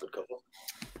yeah, that's a good cover.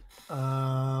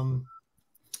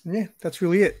 Yeah, that's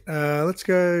really it. Let's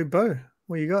go, Bo.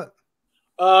 What you got?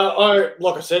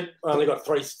 Like I said, I only got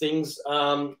 3 things.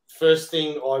 First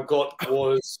thing I got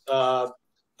was I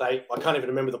can't even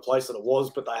remember the place that it was,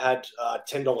 but they had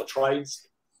 $10 trades.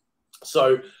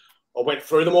 So I went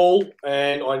through them all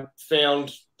and I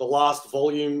found the last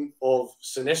volume of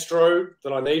Sinestro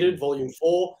that I needed, volume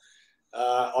 4.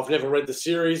 I've never read the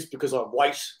series because I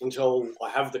wait until I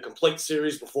have the complete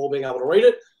series before being able to read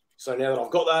it. So now that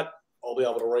I've got that, I'll be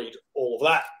able to read all of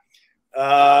that.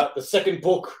 The second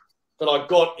book that I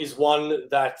got is one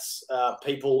that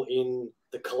people in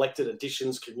the collected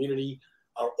editions community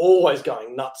are always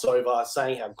going nuts over,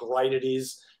 saying how great it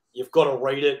is. You've got to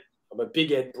read it. I'm a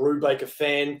big Ed Brubaker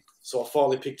fan, so I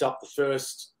finally picked up the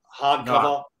first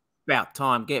hardcover. About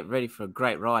time. Get ready for a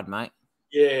great ride, mate.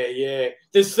 Yeah.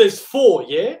 There's 4,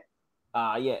 yeah?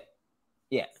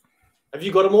 Yeah. Have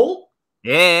you got them all?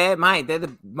 Yeah, mate. They're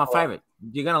my favorite.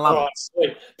 You're going to love it.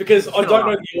 Sweet. Because I don't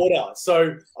know the order,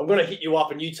 so I'm going to hit you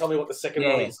up and you tell me what the second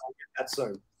one is. I'll get that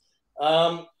soon.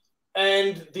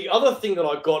 And the other thing that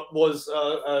I got was,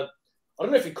 I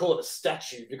don't know if you call it a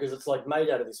statue because it's like made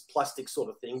out of this plastic sort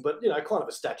of thing, but, kind of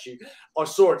a statue. I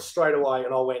saw it straight away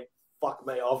and I went, fuck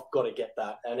me, I've got to get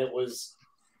that. And it was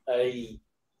a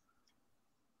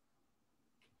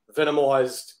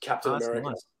Venomized Captain America.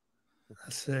 Nice.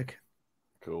 That's sick.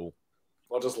 Cool.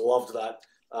 I just loved that.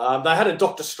 They had a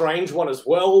Doctor Strange one as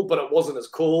well, but it wasn't as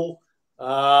cool.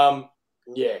 That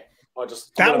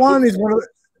one is one of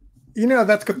the,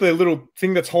 that's got the little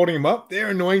thing that's holding them up. They're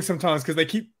annoying sometimes because they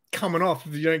keep coming off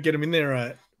if you don't get them in there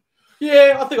right.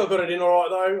 Yeah, I think I got it in all right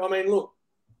though. I mean, look,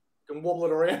 you can wobble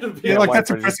it around a bit. Yeah, like that's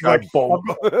impressive. Like, I've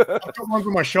got one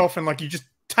on my shelf and like you just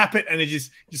tap it and it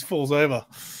just falls over.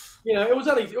 It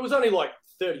was only like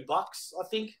 $30, I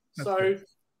think. That's so good.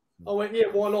 I went, yeah,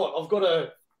 why not? I've got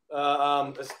a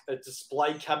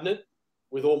display cabinet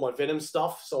with all my Venom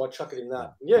stuff, so I chuck it in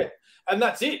that. Yeah, and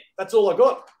that's it. That's all I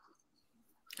got.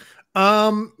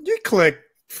 You collect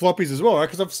floppies as well, right?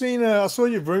 Because I've seen, I saw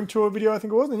your room tour video, I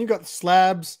think it was, and you got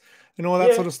slabs and all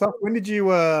that sort of stuff. When did you,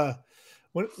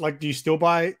 do you still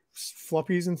buy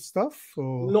floppies and stuff?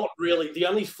 Or? Not really. The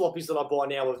only floppies that I buy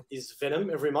now is Venom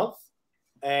every month,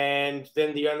 and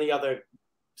then the only other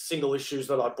single issues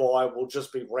that I buy will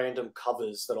just be random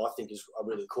covers that I think are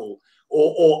really cool,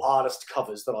 or artist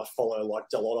covers that I follow, like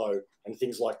Delotto and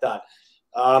things like that.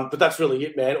 But that's really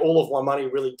it, man. All of my money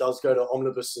really does go to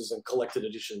omnibuses and collected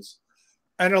editions.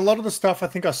 And a lot of the stuff I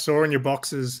think I saw in your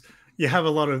boxes, you have a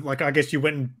lot of, like, I guess you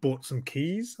went and bought some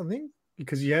keys, I think,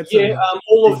 because you had some.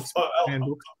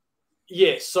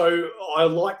 Yeah, so I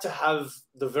like to have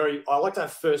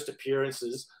first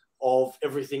appearances of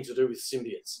everything to do with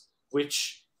symbiotes,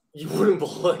 which you wouldn't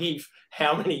believe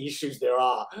how many issues there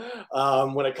are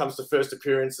when it comes to first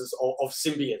appearances of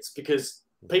symbiotes, because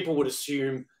people would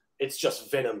assume it's just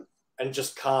Venom and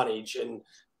just Carnage,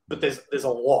 but there's a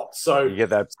lot. So you get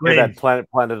that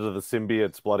Planet of the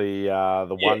Symbiotes bloody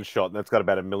the one shot, and that's got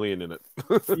about 1 million in it.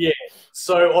 Yeah.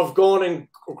 So I've gone and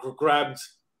grabbed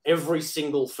every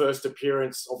single first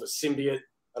appearance of a symbiote,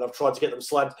 and I've tried to get them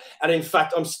slabbed. And in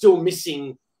fact, I'm still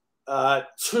missing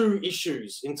 2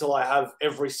 issues until I have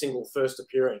every single first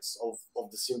appearance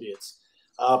of the symbiotes.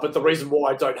 But the reason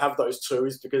why I don't have those 2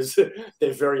 is because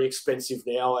they're very expensive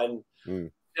now, and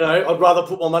I'd rather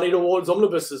put my money towards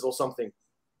omnibuses or something.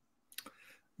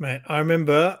 Mate, I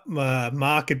remember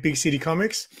Mark at Big City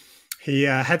Comics. He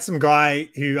had some guy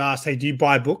who asked, "Hey, do you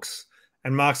buy books?"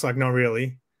 And Mark's like, "Not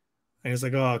really." And he's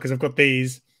like, "Oh, because I've got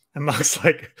these." And Mark's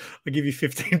like, "I'll give you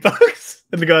 $15."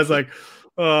 And the guy's like,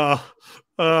 "Oh,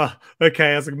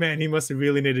 okay." I was like, "Man, he must have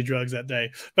really needed drugs that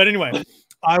day." But anyway,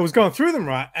 I was going through them,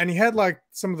 right? And he had like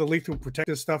some of the Lethal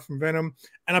Protector stuff from Venom.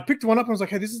 And I picked one up and I was like,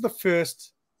 "Hey, this is the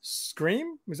first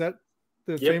Scream." Was that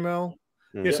the female?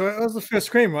 Yeah, so that was the first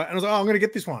Scream, right? And I was like, "Oh, I'm going to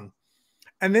get this one."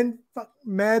 And then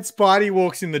MadSpidey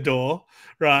walks in the door,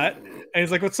 right? And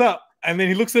he's like, "What's up?" And then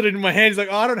he looks at it in my hand. He's like,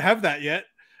 "Oh, I don't have that yet."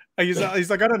 He's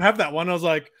like, "I don't have that one." I was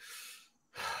like,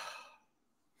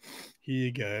 "Here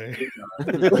you go."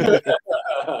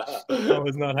 I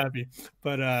was not happy,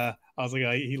 but I was like,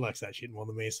 oh, he likes that shit more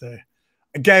than me, so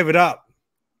I gave it up.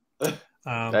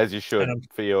 As you should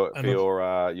for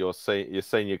your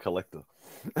senior collector.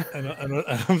 and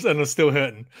I'm still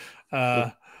hurting.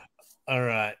 All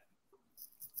right,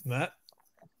 Matt.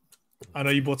 I know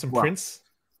you bought some prints.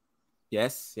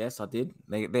 Yes, I did.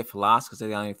 They're for last because they're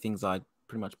the only things I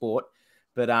pretty much bought.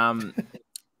 But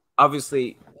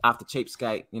obviously after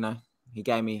Cheapskate, he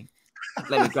gave me.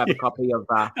 Let me grab a copy of.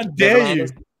 How dare you?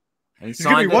 And he's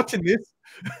going to be watching this.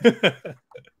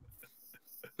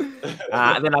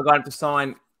 And then I got him to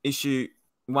sign issue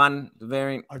 1, the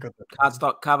variant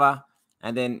cardstock cover,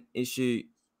 and then issue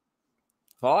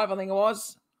 5, I think it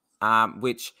was,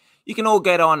 which you can all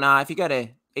get on. If you go to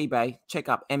eBay, check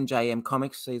up MJM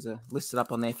Comics. These are listed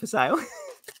up on there for sale.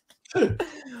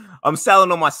 I'm selling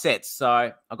all my sets, so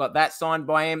I got that signed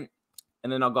by him,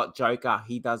 and then I got Joker.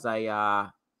 He does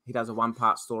a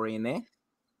 1-part story in there.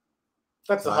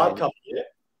 That's a hardcover, yeah.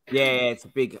 Yeah, it's a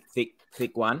big,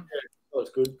 thick one. Yeah, that's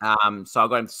good. So I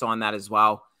got him to sign that as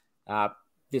well.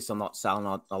 This I'm not selling.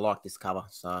 I like this cover.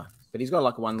 So, but he's got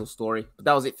like one little story. But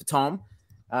that was it for Tom.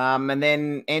 And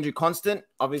then Andrew Constant,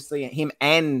 obviously him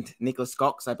and Nicholas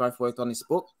Scott, because they both worked on this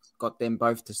book. Got them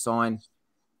both to sign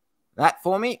that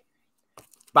for me.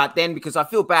 But then because I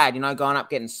feel bad, going up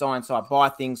getting signed, so I buy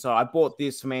things. So I bought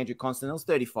this from Andrew Constant. It was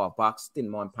 $35.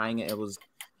 Didn't mind paying it.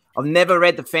 I've never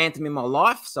read The Phantom in my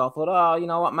life, so I thought, oh, you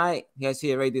know what, mate? He goes,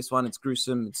 here, read this one. It's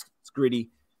gruesome. It's gritty.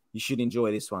 You should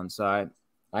enjoy this one. So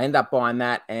I ended up buying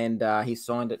that, and he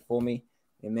signed it for me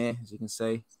in there, as you can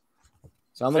see.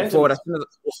 So I'm looking forward. Awesome.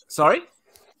 Sorry?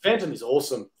 Phantom is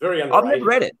awesome. Very underrated. I've never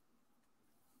read it.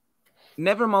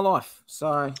 Never in my life.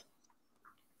 So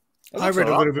I read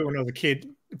a little bit when I was a kid.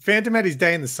 Phantom had his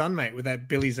day in the sun, mate, with that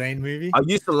Billy Zane movie. I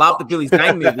used to love the Billy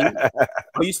Zane movie.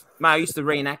 I used to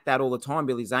reenact that all the time,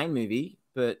 Billy Zane movie.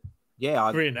 But yeah,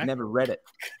 I've never read it.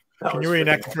 Can you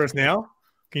reenact it for us now?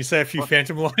 Can you say a few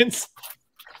Phantom lines?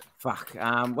 Fuck.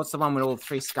 What's the one with all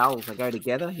 3 skulls that go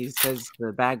together? He says,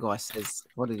 the bad guy says,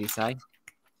 what did he say?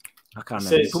 I can't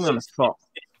remember. Put me on the spot.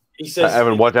 He says, I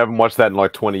haven't watched that in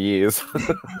like 20 years.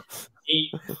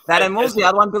 And what was the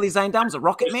other one Billy Zane done? Was it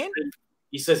Rocket Man?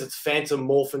 He says it's Phantom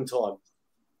Morphin time.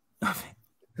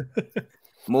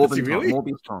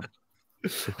 Morbius time.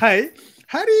 Hey,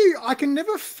 I can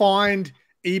never find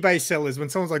eBay sellers when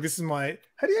someone's like,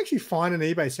 how do you actually find an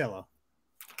eBay seller?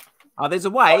 Oh, there's a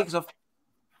way, because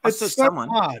it's so someone.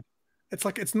 Hard. It's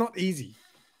like, it's not easy.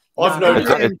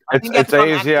 It's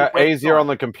easier on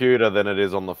the computer than it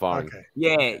is on the phone. Okay.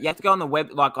 Yeah, you have to go on the web,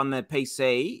 like on the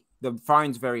PC. The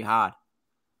phone's very hard.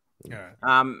 Yeah.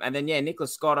 And then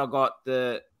Nicholas Scott, I got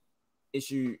the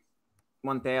issue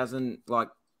 1000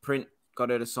 print. Got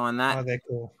her to sign that. Oh, they're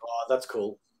cool. Oh, that's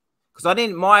cool.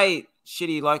 Because my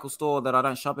shitty local store that I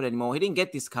don't shop at anymore, he didn't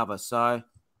get this cover, so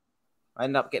I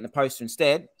ended up getting a poster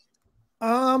instead.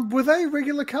 Were they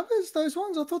regular covers? Those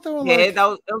ones? I thought they were. Yeah,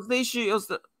 that was the issue.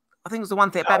 I think it was the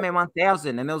Batman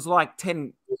 1000, and there was like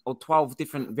 10 or 12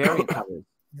 different variant covers.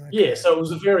 Okay. Yeah, so it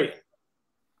was a variant.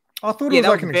 I thought it was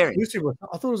like an exclusive.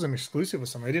 I thought it was an exclusive or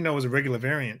something. I didn't know it was a regular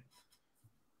variant.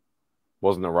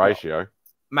 Wasn't a ratio.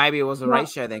 Maybe it was a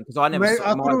ratio then, because I never.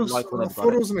 I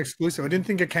thought it was an exclusive. I didn't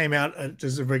think it came out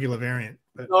as a regular variant.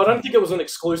 But... No, I don't think it was an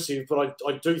exclusive, but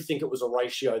I do think it was a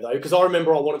ratio though, because I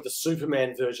remember I wanted the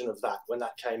Superman version of that when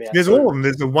that came out. There's all of them.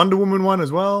 There's the Wonder Woman one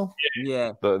as well.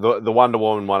 Yeah. The Wonder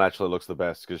Woman one actually looks the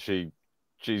best because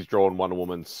she's drawn Wonder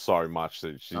Woman so much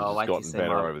that she's gotten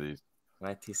better over these.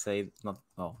 Wait till you see not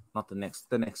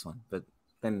the next one, but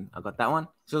then I got that one.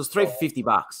 So it was $3 for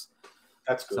 $50.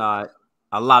 That's good. So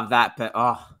I love that, but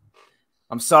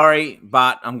I'm sorry,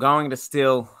 but I'm going to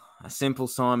steal a Simple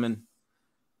Simon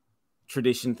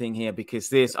tradition thing here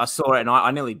because I saw it and I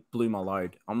nearly blew my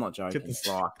load. I'm not joking. That's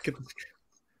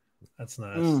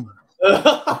nice.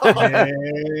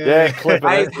 Yeah, clipping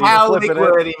it. How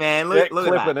liquidy, man.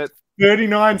 Look at that.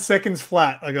 39 seconds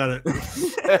flat. I got it.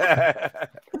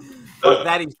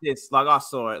 That is just I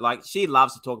saw it. Like she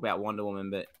loves to talk about Wonder Woman,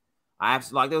 but I have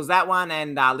there was that one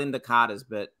and Linda Carter's,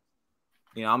 but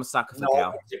I'm a sucker for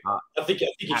Gal. I think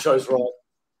you chose right.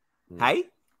 Hey,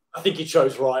 I think you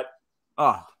chose right.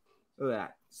 Oh, look at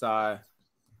that. So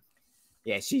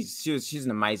yeah, she's an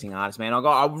amazing artist, man.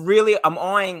 I'm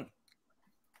eyeing,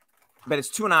 but it's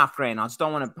 $2,500. I just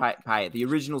don't want to pay it. The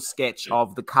original sketch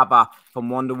of the cover from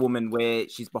Wonder Woman where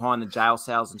she's behind the jail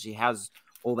cells and she has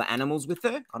all the animals with her.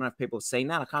 I don't know if people have seen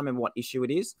that. I can't remember what issue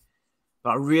it is.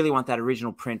 but I really want that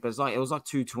original print. But it was like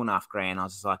 $2.5 grand. I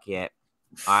was just like, yeah,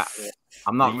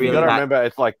 I'm not really. You got to remember,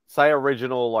 it's like say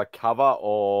original like cover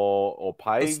or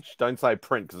page. Don't say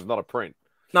print because it's not a print.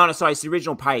 No, sorry, it's the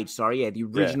original page. Sorry, yeah, the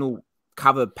original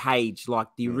cover page, like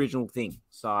the original thing.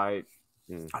 So I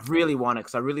really want it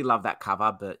because I really love that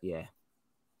cover. But yeah,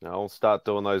 I'll start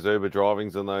doing those Uber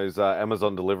drivings and those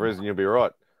Amazon deliveries, and you'll be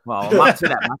right. Well, I'm up to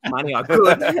that much money. I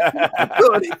could.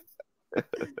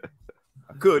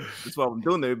 I could. That's why I'm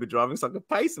doing the Uber driving, so I could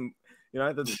pay some.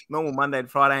 The normal Monday and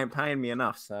Friday ain't paying me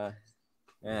enough. So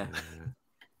yeah.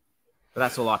 But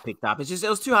that's all I picked up. It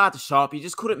was too hard to shop. You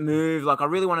just couldn't move. Like, I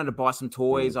really wanted to buy some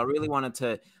toys. I really wanted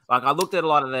to, I looked at a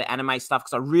lot of the anime stuff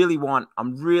because I'm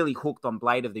really hooked on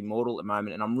Blade of the Immortal at the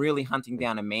moment. And I'm really hunting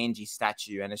down a Manji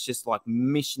statue. And it's just like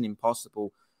mission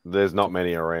impossible. There's not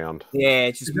many around. Yeah.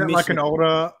 It's just like an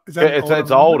older.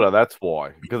 It's older. That's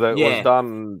why. Because it was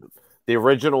done, the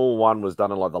original one was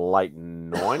done in like the late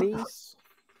 90s.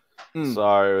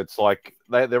 So it's like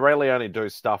they really only do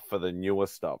stuff for the newer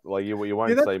stuff. Like you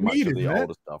won't see much of the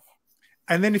older stuff.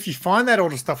 And then if you find that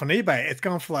older stuff on eBay, it's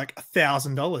going for like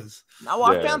 $1,000. No,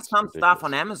 I found some stuff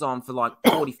on Amazon for like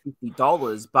 $40,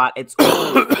 $50, but it's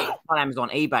all on Amazon,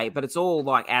 eBay, but it's all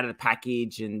like out of the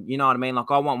package, and you know what I mean.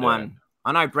 Like I want one.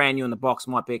 I know brand new in the box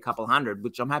might be a couple hundred,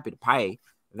 which I'm happy to pay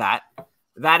that.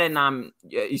 That and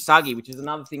Usagi, which is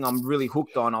another thing I'm really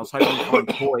hooked on. I was hoping to find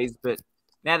toys, but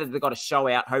now that they've got a show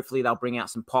out, hopefully they'll bring out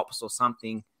some pops or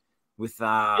something with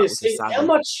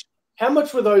Usagi. How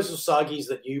much were those Usagis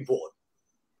that you bought?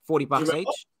 $40 each.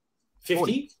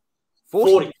 50?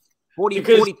 40.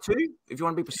 42, if you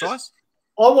want to be precise.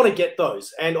 I want to get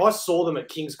those, and I saw them at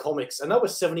King's Comics, and they were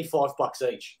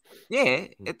 $75 each. Yeah,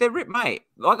 they're ripped, mate.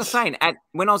 Like I was saying,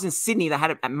 when I was in Sydney, they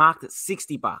had it marked at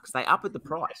 $60. They up at the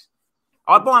price.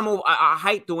 I buy them all. I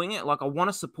hate doing it. Like, I want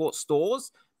to support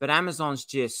stores, but Amazon's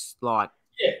just like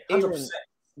 100%.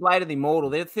 Blade of the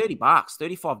Immortal, they're $30,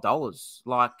 $35.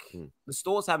 Like the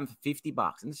stores have them for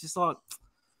 $50, and it's just like,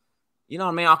 you know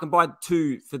what I mean? I can buy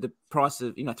 2 for the price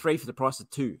of 3 for the price of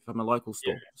 2 from a local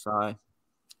store. Yeah. So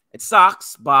it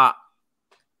sucks, but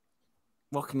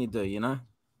what can you do?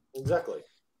 Exactly.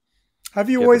 Have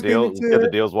you always been into get the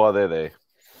deals while they're there?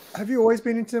 Have you always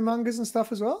been into mangas and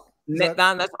stuff as well?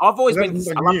 I've always been.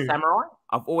 I love samurai.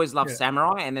 I've always loved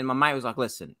samurai, and then my mate was like,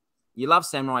 "Listen, you love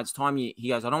samurai. It's time you." He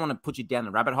goes, "I don't want to put you down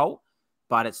the rabbit hole,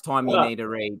 but it's time you need to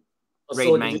read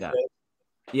manga."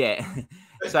 Yeah.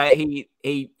 So he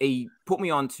put me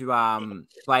on to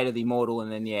Blade of the Immortal,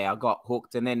 and then I got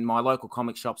hooked. And then my local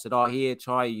comic shop said, "Oh, here,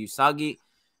 try Usagi."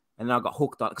 And then I got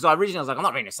hooked on it because originally I was like, "I'm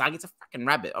not reading Usagi. It's a fucking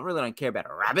rabbit. I really don't care about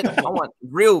a rabbit. I want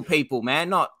real people, man,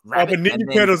 not rabbit." Oh, but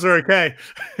Ninja Turtles are okay.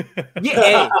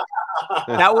 Yeah.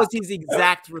 That was his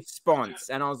exact response.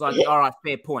 And I was like, all right,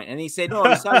 fair point. And he said, "Oh,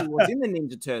 Usagi was in the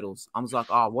Ninja Turtles." I was like,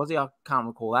 "Oh, was he? I can't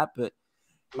recall that." But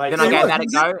then I gave that a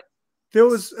go. There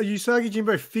was a Usagi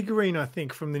Jimbo figurine, I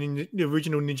think, from the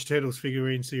original Ninja Turtles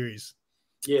figurine series.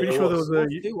 Yeah, pretty sure there was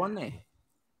one there.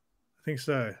 I think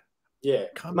so. Yeah,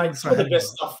 mate. Some of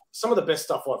the best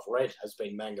stuff I've read has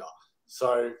been manga.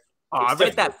 So I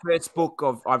read that first book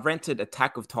I rented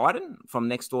Attack of Titan from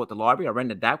next door at the library. I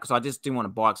rented that because I just didn't want to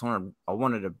buy it because I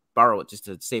wanted to borrow it just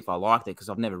to see if I liked it because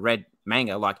I've never read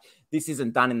manga. Like, this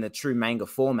isn't done in the true manga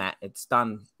format. It's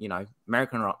done,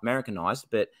 Americanized.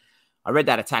 But I read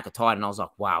that Attack of Titan and I was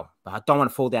like, wow, but I don't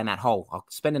want to fall down that hole. I'll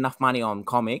spend enough money on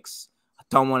comics. I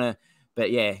don't want to,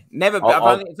 but yeah, never.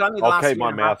 I'll keep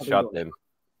my mouth shut then.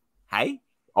 Hey?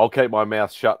 I'll keep my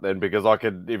mouth shut then because I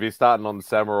could, if you're starting on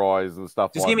samurais and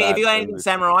stuff just give me, if you ain't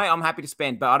samurai, I'm happy to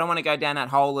spend, but I don't want to go down that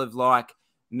hole of like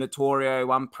Notorio,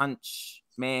 One Punch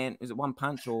Man. Is it One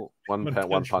Punch or One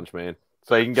Punch Man?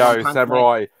 So you can go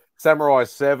Samurai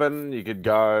 7, you could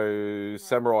go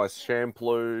Samurai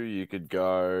Champloo, you could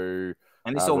go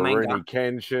and this all manga.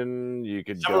 Kenshin, you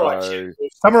could go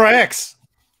Samurai X.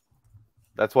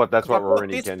 That's what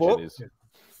Rurouni Kenshin is. A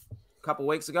couple of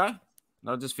weeks ago.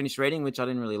 I just finished reading, which I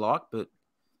didn't really like, but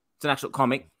it's an actual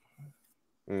comic,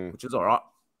 which is all right.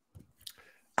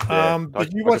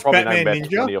 Did you watch Batman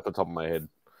Ninja? Off the top of my head.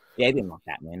 Yeah, I didn't like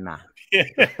Batman, nah. Yeah,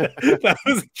 that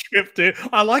was a trip, dude.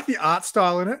 I like the art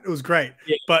style in it. It was great.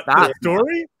 Yeah, but the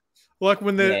story, like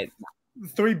when the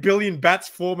 3 billion bats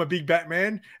form a big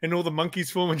Batman and all the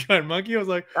monkeys form a giant monkey, I was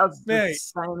like, that was the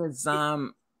same as,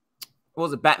 what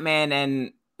was it, Batman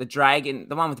and the Dragon,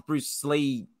 the one with Bruce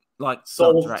Lee, like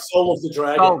Soul of the Dragon. Soul of the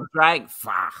Dragon.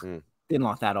 Fuck. Didn't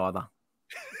like that either.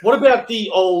 What about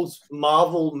the old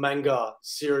Marvel manga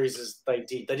series they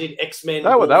did? They did X-Men. They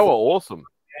were awesome.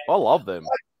 I love them.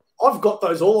 I've got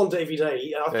those all on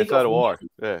DVD. And I think so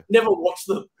do I. Never watched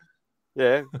them.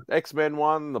 Yeah. X-Men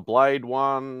one, the Blade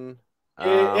one.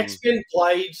 Yeah, X-Men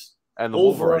played and the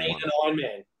Wolverine one. and Iron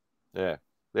Man. Yeah,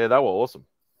 they were awesome.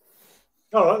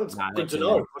 All right, that's good to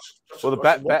know. Well,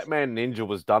 the Batman Ninja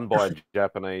was done by a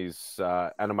Japanese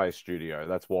anime studio.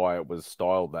 That's why it was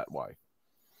styled that way.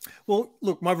 Well,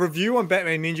 look, my review on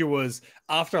Batman Ninja was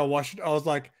after I watched it, I was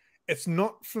like, it's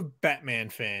not for Batman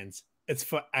fans. It's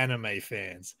for anime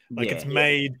fans. Like it's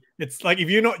made. It's like if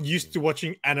you're not used to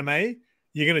watching anime,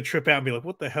 you're gonna trip out and be like,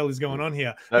 "What the hell is going on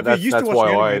here?" If you're used to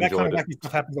watching anime, that kind of wacky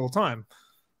stuff happens all the time.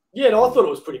 Yeah, no, I thought it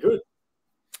was pretty good.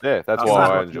 Yeah, that's why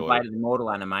I enjoyed it. Immortal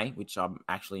anime, which I'm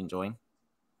actually enjoying.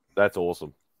 That's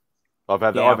awesome. I've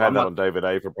had that on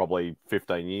DVD for probably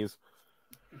 15 years.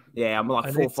 Yeah, I'm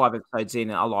like 4 or 5 episodes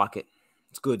in. I like it.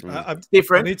 It's good. It's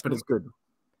different, but it's good.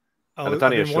 And it's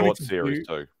only a short series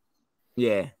too.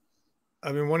 Yeah.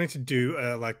 I've been wanting to do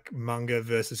like manga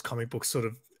versus comic book sort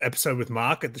of episode with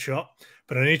Mark at the shop,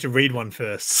 but I need to read one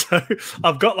first. So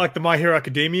I've got like the My Hero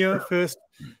Academia first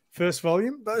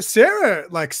volume. But Sarah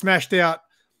like smashed out.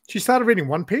 She started reading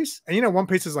One Piece, and you know One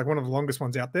Piece is like one of the longest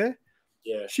ones out there.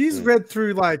 Yeah. She's read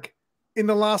through like in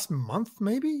the last month,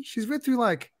 maybe she's read through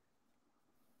like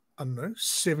I don't know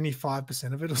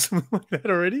 75% of it or something like that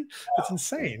already. It's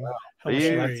insane. How much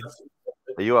she reads.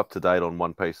 Are you up to date on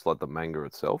One Piece, like the manga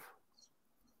itself?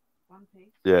 One Piece.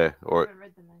 Yeah, or I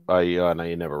read the manga. I know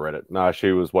you never read it. No,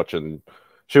 she was watching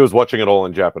it all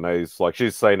in Japanese. Like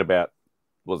she's seen about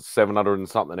 700 and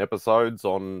something episodes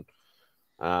on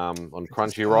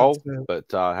Crunchyroll,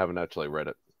 but I haven't actually read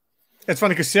it. It's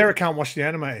funny because Sarah can't watch the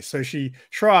anime, so she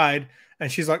tried,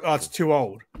 and she's like, "Oh, it's too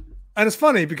old." And it's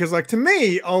funny because, like, to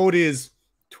me, old is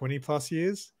 20 plus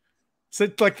years. So,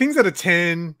 like, things that are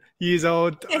 10 years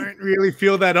old don't really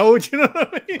feel that old. You know what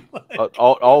I mean? Like,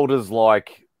 old is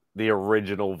like the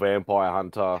original Vampire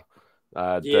Hunter.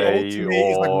 D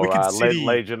or like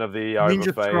Legion of the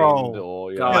Overfiend,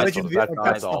 or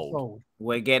that's old.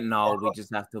 We're getting old. We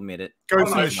just have to admit it.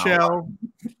 Ghost in the Shell.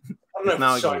 I don't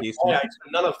know if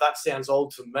none of that sounds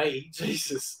old to me.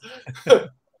 Jesus.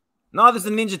 No, there's a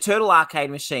Ninja Turtle arcade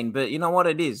machine, but you know what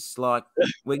it is? Like,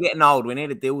 we're getting old. We need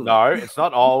to deal with it. No, it's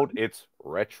not old. It's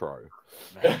retro.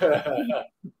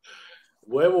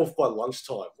 Werewolf by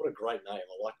Lunchtime. What a great name.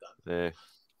 I like that. Yeah.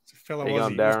 It's a fellow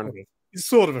Aussie. Darren. He's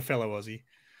sort of a fellow Aussie.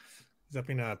 He's up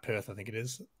in Perth, I think it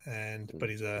is, but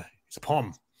he's a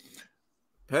pom.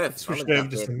 Perth. Switched over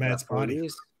to some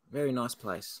MadSpidey. Very nice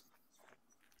place.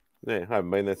 Yeah, I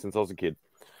haven't been there since I was a kid.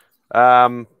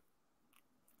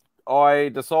 I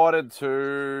decided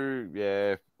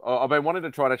to, I've been wanting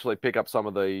to try and actually pick up some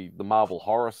of the Marvel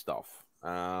horror stuff.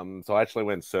 So I actually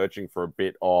went searching for a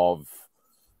bit of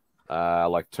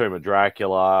like Tomb of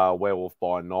Dracula, Werewolf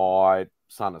by Night,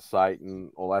 Son of Satan,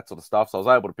 all that sort of stuff. So I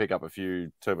was able to pick up a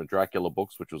few Tomb of Dracula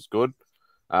books, which was good.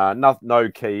 No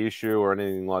key issue or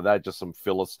anything like that, just some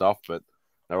filler stuff, but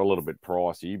they're a little bit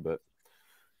pricey. But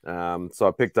so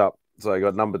I picked up, so I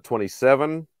got number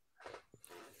 27.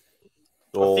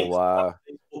 I think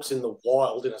these books in the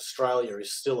wild in Australia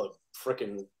is still a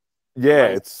freaking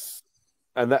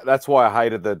that's why I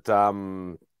hated that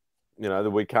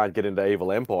that we can't get into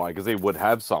Evil Empire, because he would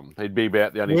have some. He'd be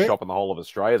about the only shop in the whole of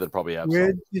Australia that probably have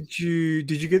some. Did you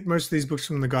get most of these books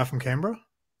from the guy from Canberra?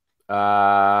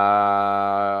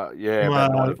 About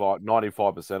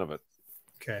 95% of it.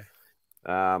 Okay.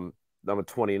 Number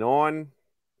 29.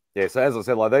 Yeah, so as I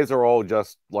said, like these are all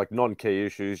just like non-key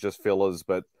issues, just fillers,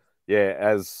 but yeah,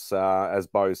 as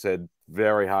Bo said,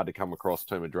 very hard to come across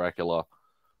Tomb of Dracula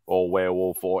or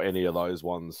Werewolf or any of those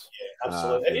ones. Yeah,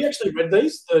 absolutely. Have you actually read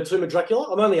these, the Tomb of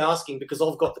Dracula? I'm only asking because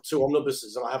I've got the 2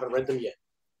 omnibuses and I haven't read them yet.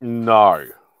 No.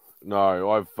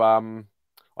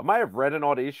 I may have read an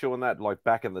odd issue on that like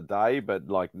back in the day, but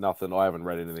like nothing. I haven't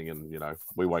read anything, and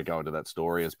we won't go into that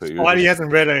story as per usual. He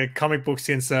hasn't read a comic book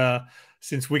since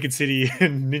Wicked City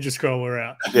and Ninja Scroll were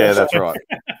out. Yeah, that's right.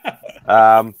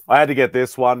 I had to get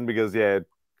this one because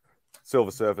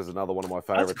Silver Surfer is another one of my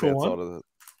favorites outside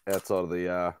of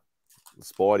the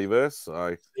Spideyverse. So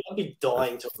I'd be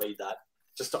dying to read that,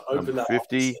 just to open that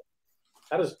 50. Up.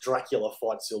 How does Dracula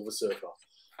fight Silver Surfer?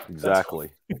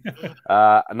 Exactly.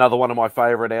 Another one of my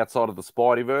favorite outside of the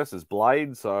Spideyverse is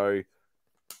Blade. So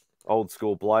old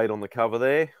school Blade on the cover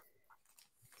there.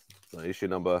 So issue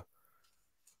number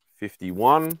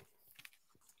 51.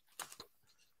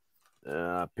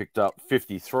 Picked up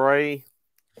 53.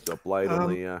 Got Blade on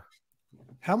the.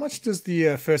 How much does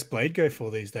the first Blade go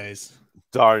for these days?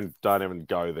 Don't even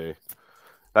go there.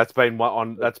 That's been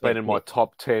in my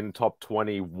top 10, top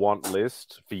 20 want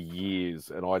list for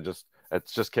years, and it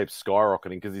just keeps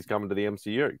skyrocketing because he's coming to the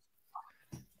MCU.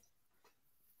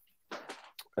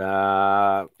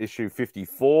 Issue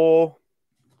 54.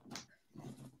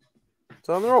 It's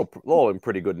So they're all in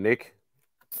pretty good nick.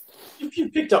 You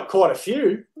picked up quite a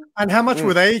few. And how much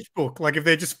were they each book? Like if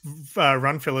they're just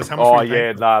run fillers, how much? Oh were you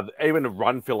paying yeah, for them? even the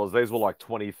run fillers, these were like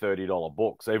 $20, $30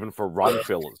 books, even for run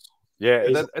fillers. Yeah,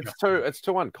 it's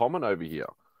too uncommon over here.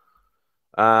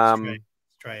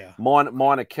 Australia.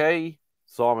 Minor Key.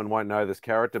 Simon won't know this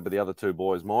character, but the other two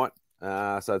boys might.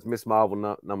 So it's Miss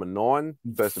Marvel number 9,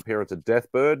 first appearance of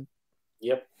Deathbird.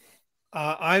 Yep.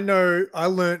 I know. I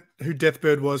learnt who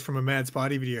Deathbird was from a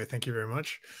MadSpidey video. Thank you very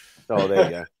much. Oh, there you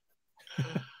go.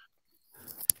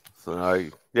 So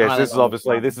yes, this is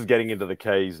obviously this is getting into the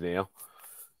keys now.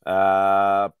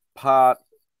 Part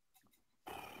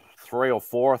 3 or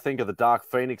 4, I think, of the Dark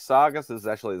Phoenix saga. This is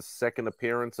actually the second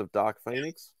appearance of Dark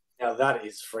Phoenix. Now that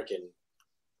is freaking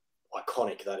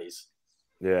iconic. That is.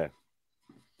 Yeah.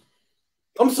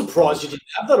 I'm surprised you didn't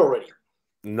have that already.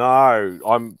 No,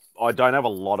 I don't have a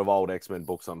lot of old X-Men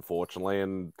books, unfortunately,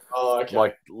 and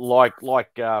okay.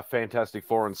 like Fantastic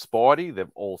Four and Spidey,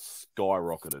 they've all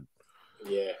skyrocketed.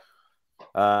 Yeah.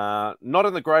 Not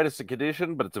in the greatest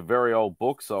condition, but it's a very old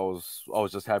book, so I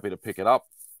was just happy to pick it up.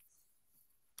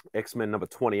 X-Men number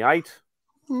 28.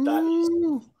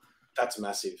 That's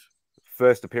massive.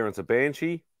 First appearance of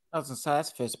Banshee. I was gonna say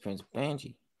that's the first appearance of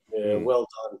Banshee. Yeah, well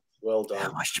done. Well done.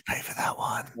 How much did you pay for that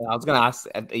one? Yeah, I was gonna ask,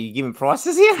 are you giving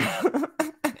prices here?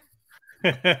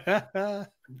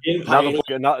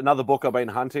 Another book I've been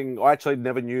hunting. I actually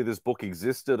never knew this book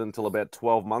existed until about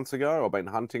 12 months ago. I've been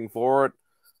hunting for it.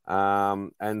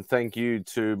 And thank you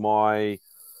to my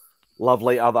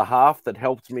lovely other half that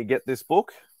helped me get this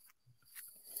book.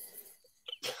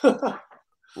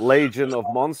 Legion of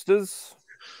Monsters.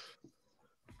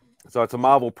 So it's a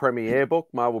Marvel Premiere book,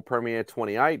 Marvel Premiere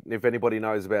 28. And if anybody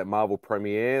knows about Marvel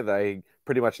Premiere, they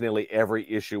pretty much nearly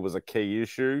every issue was a key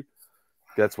issue.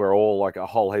 That's where all like a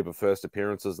whole heap of first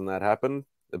appearances and that happened.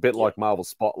 A bit like Marvel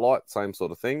Spotlight, same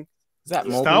sort of thing. Is that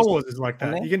Star Wars is like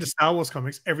that. You get into Star Wars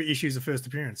comics, every issue is a first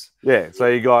appearance. Yeah, so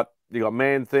you got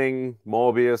Man-Thing,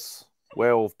 Morbius,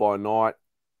 Werewolf by Night,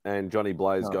 and Johnny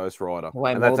Blaze Ghost Rider.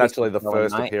 And that's actually the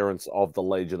first appearance of the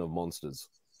Legion of Monsters.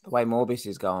 The way Morbius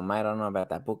is going, mate, I don't know about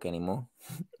that book anymore.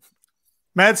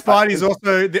 MadSpidey is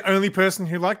also the only person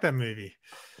who liked that movie.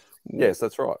 Yes,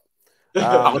 that's right.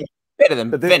 Better than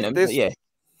Venom, but yeah.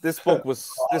 This book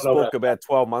about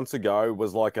 12 months ago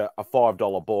was like a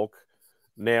 $5 book.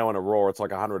 Now in Aurora, it's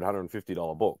like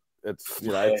 $150 book. It's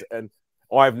and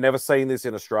I've never seen this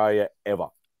in Australia ever.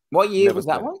 What year was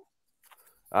that one?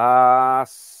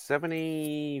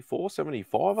 74,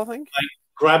 75, I think.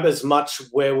 Grab as much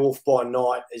Werewolf by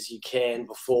Night as you can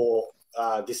before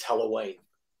this Halloween.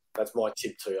 That's my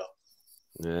tip to you.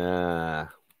 Yeah.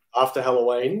 After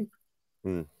Halloween,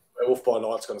 Werewolf by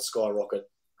Night's going to skyrocket.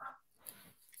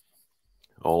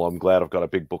 Oh, I'm glad I've got a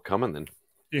big book coming then.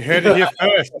 You heard it here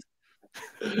first.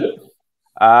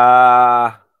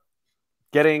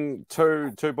 Getting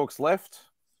two books left.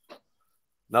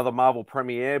 Another Marvel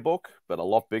Premiere book, but a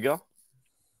lot bigger.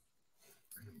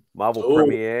 Marvel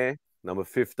Premiere number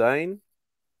 15.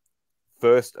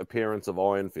 First appearance of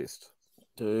Iron Fist.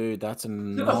 Dude, that's a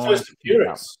first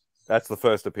appearance. That's the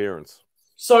first appearance.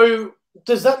 So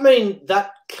does that mean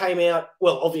that came out?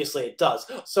 Well, obviously it does.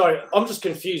 So I'm just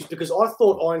confused because I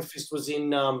thought Iron Fist was in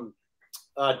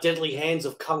Deadly Hands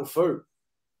of Kung Fu.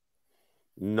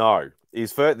 No,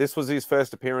 this was his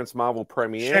first appearance Marvel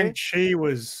Premiere. Shang-Chi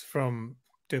was from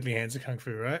Deadly Hands of Kung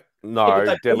Fu, right?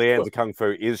 No, Deadly Hands of Kung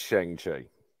Fu is Shang-Chi.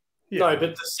 Yeah. No,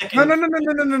 but the second...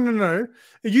 No.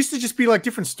 It used to just be like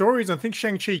different stories. I think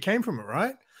Shang-Chi came from it,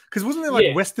 right? Because wasn't there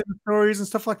like Western stories and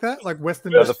stuff like that? Like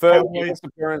Western... No, the first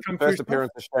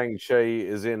appearance of Shang-Chi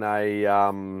is in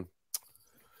a...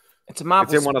 It's a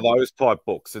Marvel... It's in one of those type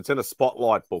books. It's in a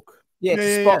Spotlight book. Yeah, it's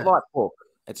a Spotlight book.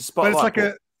 It's a Spotlight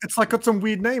book. It's like got some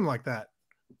weird name like that.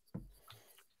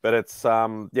 But it's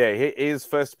his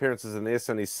first appearance is in this,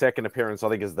 and his second appearance I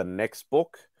think is the next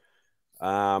book,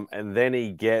 and then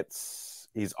he gets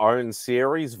his own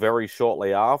series very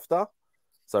shortly after.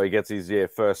 So he gets his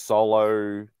first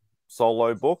solo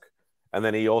book, and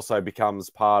then he also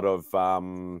becomes part of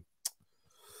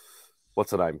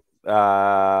what's the name,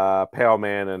 Power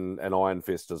Man and Iron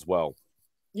Fist as well.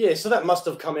 Yeah, so that must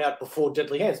have come out before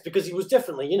Deadly Hands because he was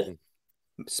definitely in it.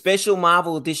 Special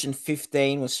Marvel Edition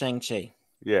 15 was Shang-Chi.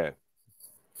 Yeah.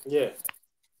 Yeah.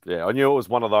 Yeah, I knew it was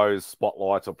one of those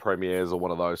Spotlights or Premieres or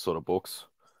one of those sort of books.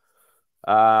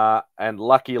 And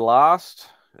lucky last,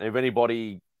 if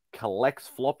anybody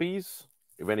collects floppies,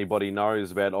 if anybody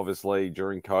knows about, obviously,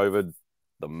 during COVID,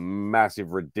 the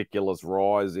massive, ridiculous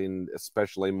rise in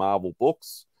especially Marvel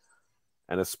books,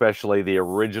 and especially the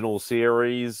original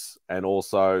series and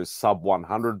also sub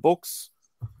 100 books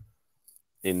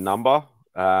in number.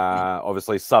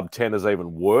 Obviously, sub 10 is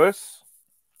even worse.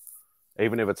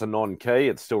 Even if it's a non-key,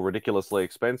 it's still ridiculously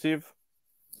expensive.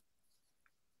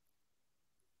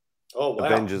 Oh,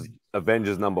 wow.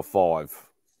 Avengers number 5.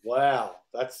 Wow.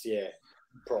 That's,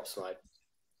 props, mate.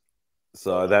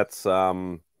 So that's,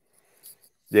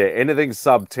 anything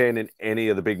sub 10 in any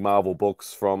of the big Marvel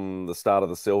books from the start of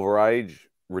the Silver Age,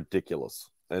 ridiculous.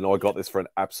 And I got this for an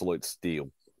absolute steal.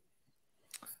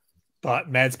 But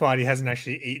MadSpidey hasn't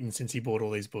actually eaten since he bought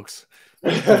all these books.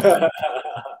 Yeah,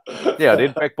 I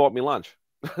did. Beck bought me lunch.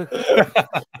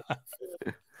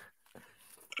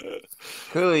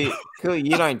 Clearly,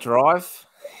 you don't drive.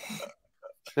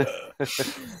 Like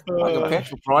the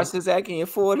petrol prices, how can you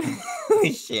afford?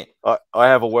 Holy shit! I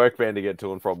have a work van to get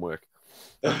to and from work.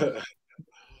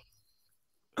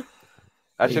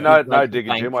 Actually, no,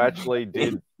 Digger Jim. I actually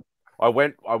did. I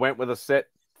went with a set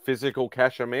physical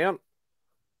cash amount,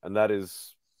 and that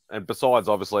is, and besides,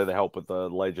 obviously, the help with the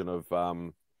Legion of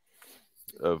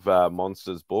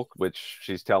Monsters book, which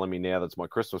she's telling me now that's my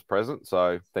Christmas present.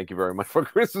 So thank you very much for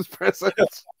Christmas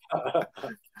presents.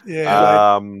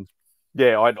 Yeah.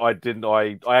 I didn't.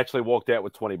 I actually walked out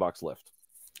with $20 left.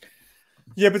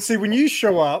 Yeah, but see, when you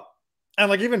show up, and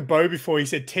like even Bo before, he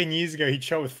said 10 years ago he'd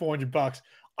show up with $400.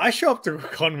 I show up to a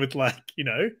con with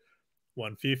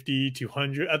 150,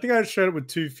 200. I think I showed up with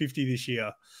 250 this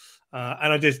year.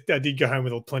 And I did go home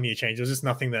with plenty of change. There was just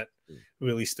nothing that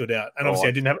really stood out. And obviously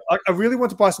I didn't have, I really want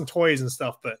to buy some toys and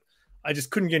stuff, but I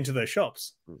just couldn't get into those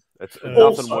shops. It's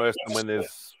nothing worse than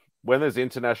when there's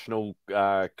international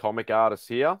comic artists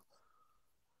here.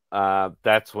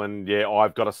 That's when,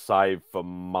 I've got to save for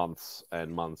months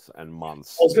and months and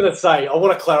months. I was going to say, I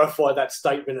want to clarify that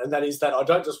statement, and that is that I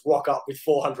don't just rock up with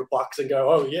 $400 and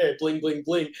go, oh, yeah, bling, bling,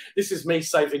 bling. This is me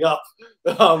saving up,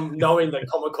 knowing that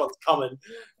Comic-Con's coming.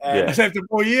 And, I saved it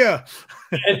for a year.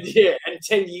 and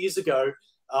 10 years ago,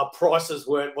 prices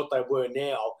weren't what they were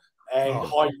now, and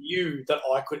I knew that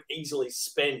I could easily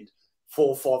spend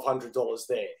 $400 or $500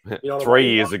 there. You know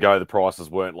 3 years ago, the prices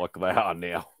weren't like they are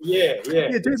now. Yeah,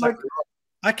 dude, exactly.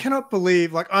 I cannot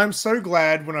believe, I'm so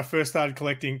glad when I first started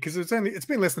collecting, because it's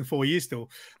been less than 4 years still,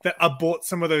 that I bought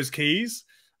some of those keys,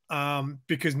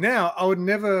 because now I would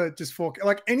never just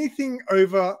anything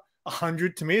over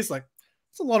 100 to me is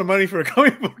it's a lot of money for a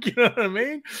comic book, you know what I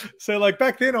mean? So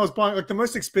back then I was buying the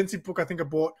most expensive book I think I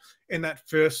bought in that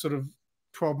first sort of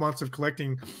 12 months of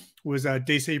collecting was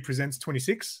DC Presents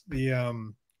 26,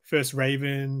 the first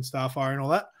Raven, Starfire, and all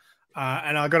that.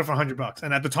 And I got it for $100.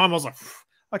 And at the time, I was like,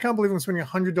 I can't believe I'm spending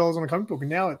 $100 on a comic book. And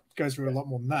now it goes for a lot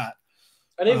more than that.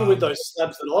 And even with those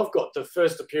slabs that I've got, the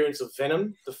first appearance of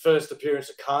Venom, the first appearance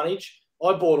of Carnage,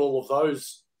 I bought all of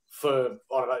those for,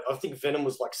 I don't know, I think Venom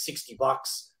was $60.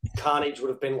 Carnage would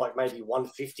have been maybe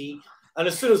 $150. And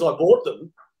as soon as I bought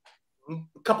them, a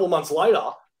couple of months later,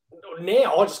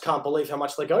 now I just can't believe how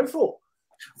much they go for.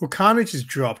 Well, Carnage has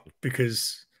dropped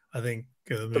because I think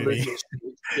the movie.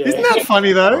 Yeah. Isn't that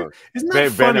funny though? Isn't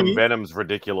that funny? Venom's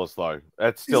ridiculous though.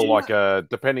 It's still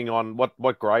depending on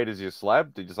what grade is your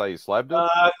slab. Did you say you slabbed it?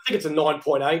 I think it's a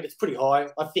 9.8. It's pretty high,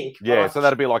 I think. Yeah, so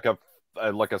that'd be like a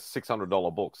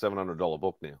 $600 book, $700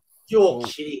 book now. You're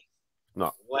kidding.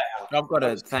 No. Wow. I've got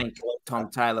to thank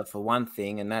Tom Taylor for one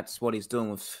thing, and that's what he's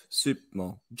doing with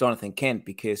Jonathan Kent,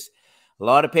 because a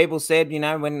lot of people said,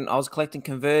 when I was collecting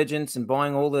Convergence and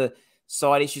buying all the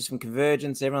side issues from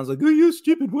Convergence, everyone's like, oh, you're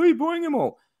stupid. Why are you buying them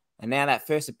all? And now that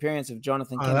first appearance of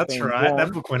Jonathan Kent. That's right. Born,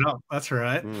 that book went up. That's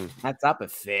right. That's up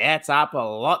That's up a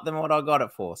lot than what I got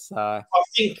it for. So I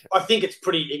think it's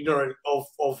pretty ignorant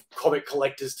of comic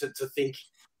collectors to think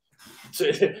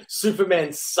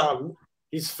Superman's son,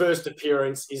 his first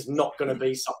appearance, is not going to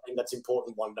be something that's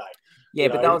important one day. Yeah,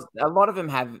 but a lot of them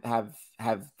have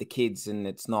the kids, and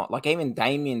it's not even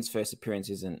Damien's first appearance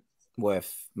isn't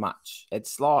worth much.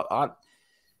 It's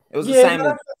it was the same.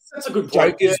 That's a good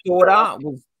point. Joker's daughter.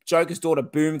 Joker's daughter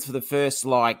boomed for the first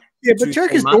but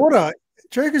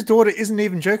Joker's daughter isn't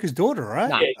even Joker's daughter,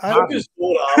 right? No,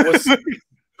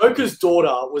 Joker's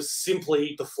daughter was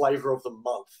simply the flavor of the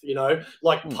month,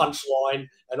 Punchline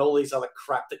and all these other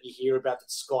crap that you hear about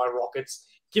that skyrockets.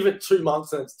 Give it 2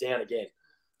 months and it's down again.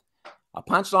 A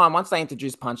Punchline, once they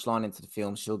introduce Punchline into the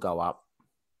film, she'll go up.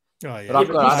 Oh, yeah. But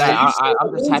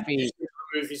I'm just happy.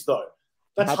 Movies, though.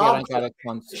 I'm happy I don't go to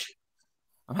cons.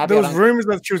 There was rumors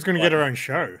that she was going to get her own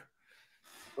show.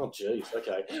 Oh, jeez.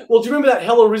 Okay. Well, do you remember that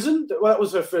Hell Arisen? That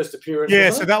was her first appearance. Yeah.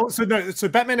 So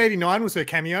Batman '89 was her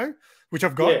cameo, which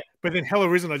I've got. Yeah. But then Hell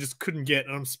Arisen I just couldn't get,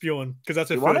 and I'm spewing because that's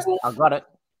her first. I got it.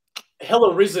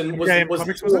 Hell Arisen was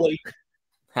really...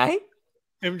 Hey.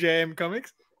 MJM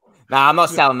Comics. Nah, I'm not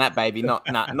selling that baby. Not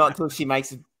until she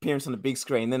makes an appearance on the big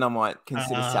screen. Then I might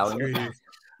consider selling it.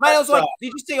 Mate, I was like,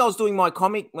 did you see I was doing my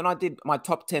comic when I did my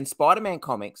top 10 Spider-Man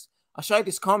comics? I showed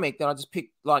this comic that I just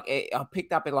picked, I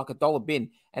picked up at like $1 bin,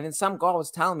 and then some guy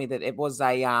was telling me that it was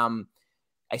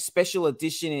a special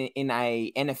edition in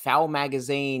a NFL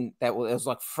magazine that was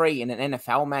like free in an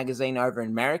NFL magazine over in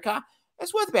America.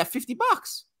 It's worth about $50.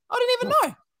 I didn't even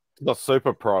know. Not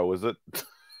Super Pro, is it?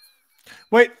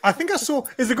 Wait, I think I saw.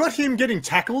 Has it got him getting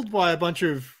tackled by a bunch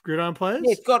of gridiron players?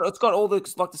 Yeah, it's got all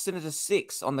the like the Sinister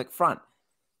Six on the front.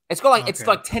 It's got like it's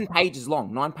like 10 pages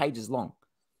long, 9 pages long.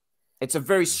 It's a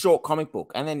very short comic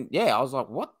book. And then I was like,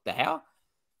 what the hell?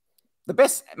 The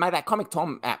best, mate, that Comic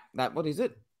Tom app, that what is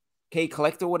it? Key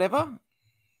Collector, whatever.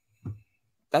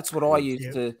 That's what I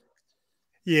use to.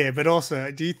 Yeah, but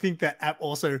also, do you think that app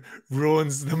also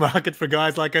ruins the market for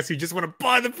guys like us who just want to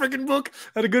buy the freaking book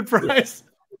at a good price?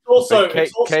 Also,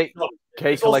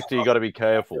 Key Collector, you got to be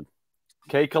careful.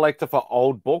 Key Collector for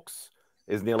old books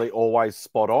is nearly always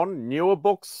spot on. Newer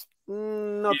books,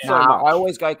 not so much. I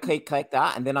always go Key Collector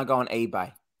and then I go on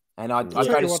eBay. And I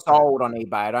go to sold on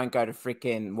eBay. I don't go to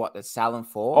freaking what they're selling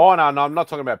for. Oh, no, I'm not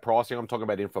talking about pricing. I'm talking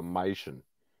about information.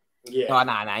 Yeah. Oh,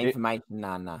 no, information,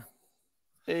 no.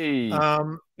 Hey,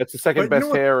 it's the second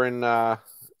best hair in the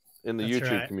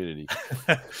YouTube community.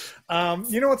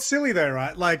 You know what's silly though,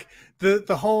 right? Like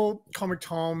the whole Comic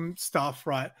Tom stuff,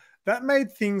 right? That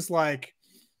made things like,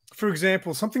 for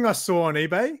example, something I saw on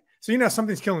eBay. So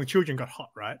Something's Killing the Children got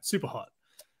hot, right? Super hot.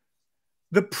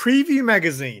 The preview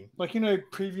magazine,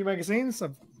 preview magazines. I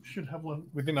should have one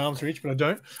within arm's reach, but I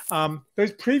don't.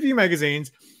 Those preview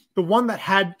magazines. The one that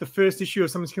had the first issue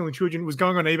of Something's Killing Children was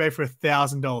going on eBay for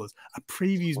 $1,000. A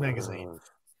previews magazine,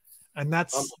 and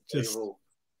that's just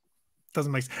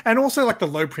doesn't make sense. And also, like the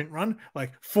low print run,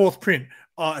 like fourth print,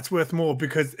 it's worth more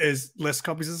because there's less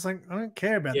copies. It's like I don't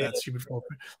care about that stupid fourth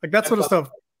print. Like that sort of stuff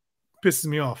pisses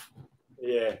me off.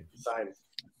 Yeah, same.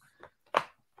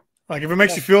 Like if it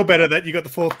makes you feel better that you got the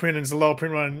fourth print and it's a lower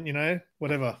print run,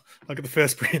 whatever. Like at the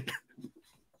first print.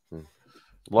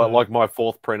 Like my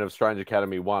fourth print of Strange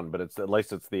Academy 1, but at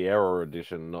least it's the error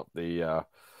edition, not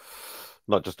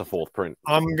just a fourth print.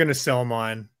 I'm gonna sell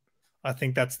mine. I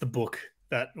think that's the book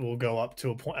that will go up to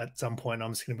a point at some point.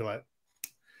 I'm just gonna be like,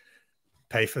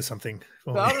 pay for something.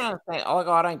 I don't understand. All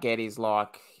I don't get is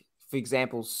like, for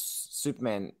example,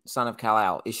 Superman, Son of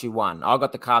Kal-El, issue 1. I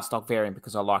got the cardstock variant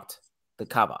because I liked the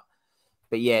cover,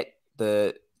 but yet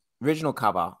the original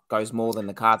cover goes more than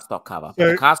the cardstock cover.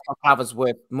 So, the cardstock cover's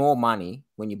worth more money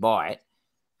when you buy it.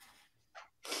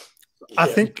 I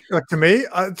think, to me,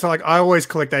 I always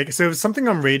collect A. So if it's something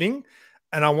I'm reading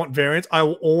and I want variants, I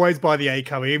will always buy the A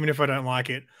cover, even if I don't like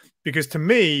it, because to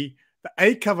me, the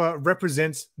A cover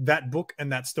represents that book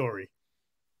and that story.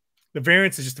 The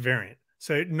variants is just a variant.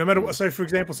 So no matter what. So for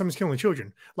example, Someone's Killing the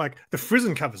Children. Like the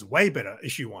Frizen cover is way better,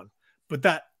 issue 1, but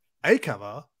that A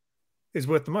cover is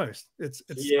worth the most.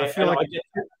 I feel like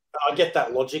I get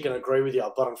that logic and agree with you,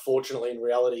 but unfortunately, in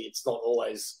reality, it's not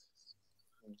always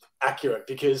accurate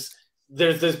because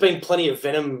there's been plenty of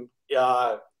Venom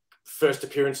first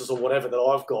appearances or whatever that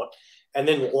I've got, and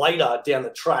then later down the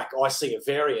track, I see a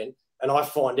variant and I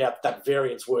find out that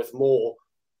variant's worth more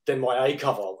than my A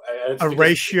cover. A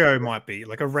ratio might be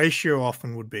like a ratio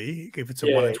often would be if it's a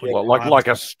 1 in 20. Like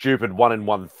a stupid 1 in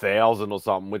 1,000 or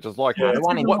something, which is like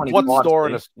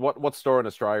what store in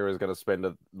Australia is going to spend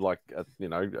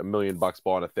 $1 million buying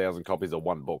 1,000 copies of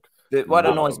one book? What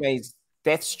annoys me is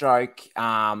Deathstroke.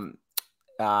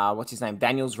 What's his name?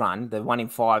 Daniel's run, the 1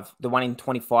 in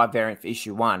 25 variant for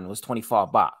issue 1 was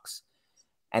 $25,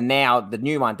 and now the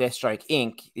new one, Deathstroke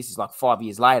Inc. This is like 5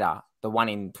 years later. The 1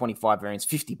 in 25 variant's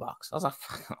 $50. I was like,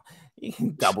 you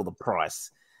can double the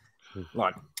price.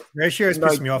 Like ratios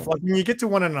piss me off. Like when you get to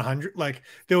 1 in 100, like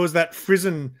there was that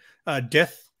Frizen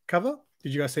Death cover.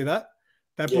 Did you guys see that?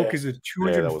 That book is a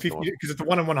 250 because it's a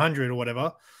 1 in 100 or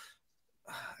whatever.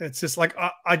 It's just like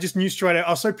I just knew straight out.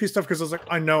 I was so pissed off because I was like,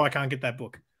 I know I can't get that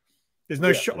book. There's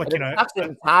no shot. Like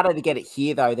it's harder to get it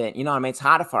here though. Then what I mean. It's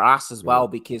harder for us as well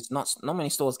because not many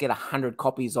stores get 100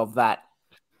 copies of that.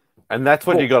 And that's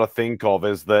what you got to think of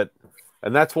is that,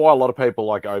 and that's why a lot of people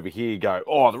like over here go,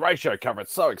 oh, the ratio cover,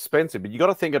 it's so expensive. But you got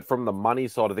to think it from the money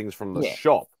side of things from the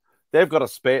shop. They've got to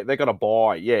spare, they've got to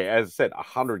buy, as I said,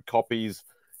 100 copies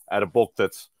at a book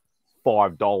that's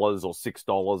 $5 or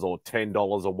 $6 or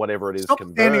 $10 or whatever it is. Stop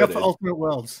standing up for Ultimate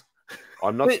Worlds.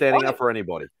 I'm not standing up for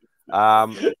anybody.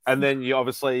 And then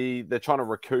they're trying to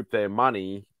recoup their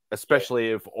money,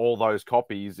 especially if all those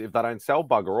copies, if they don't sell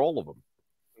bugger all of them.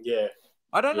 Yeah.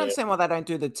 I don't understand why they don't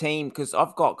do the team because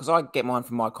I get mine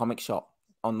from my comic shop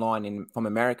online from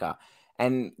America,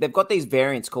 and they've got these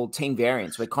variants called team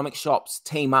variants where comic shops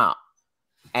team up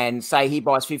and say he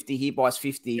buys 50, he buys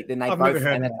 50, then they I've both never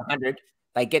heard and of that's that. 100.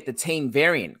 They get the team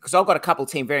variant because I've got a couple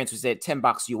of team variants which they're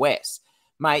 $10 US,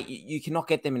 mate. You cannot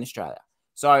get them in Australia,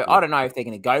 so I don't know if they're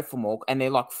going to go for more, and they're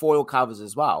like foil covers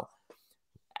as well.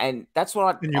 And that's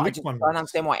what And you I lick just one don't once.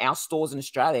 understand why our stores in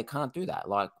Australia can't do that.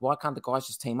 Like, why can't the guys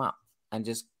just team up and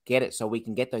just get it so we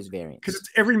can get those variants? Because it's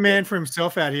every man for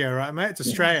himself out here, right, mate? It's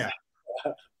Australia.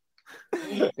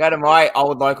 Go to my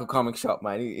old local comic shop,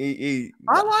 mate.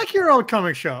 I like your old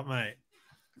comic shop, mate.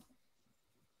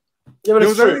 Yeah, but There it's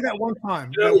was true. only that one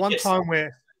time. You That only one get time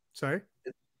where, sorry.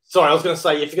 Sorry, I was going to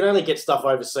say, if you can only get stuff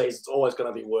overseas, it's always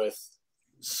going to be worth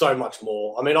so much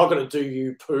more. I mean, I've got a Do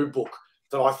You Poo book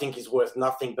that I think is worth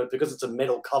nothing, but because it's a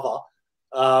metal cover,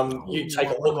 you take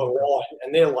a look online,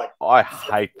 and they're like, I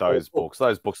hate those books.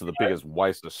 Those books are the biggest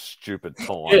waste of stupid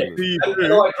time. Yeah. Do you and poo?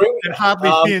 I agree with And that.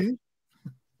 hardly thin.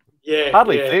 Yeah,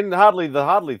 Hardly yeah. thin.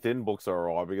 Hardly thin books are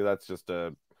alright because that's just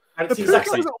a. And The it's poo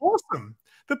exactly covers are awesome.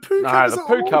 The poo No, covers the are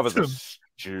poo covers are awesome.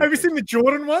 stupid. Have you seen the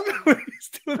Jordan one?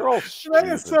 They're all They stupid.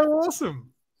 are so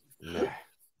awesome. Nah.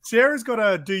 Sierra's got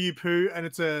a Do You Poo, and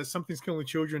it's a Something's Killing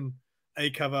Children A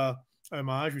cover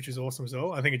homage, which is awesome as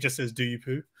well. I think it just says Do You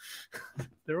Poo.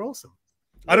 They're awesome.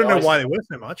 I don't know why they're worth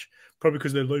so much. Probably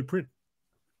because they're low print.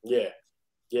 Yeah,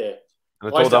 yeah. And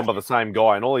it's all done by the same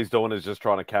guy, and all he's doing is just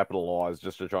trying to capitalize,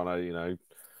 just to trying to, you know,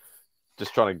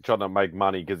 just trying to make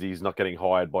money because he's not getting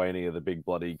hired by any of the big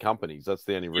bloody companies. That's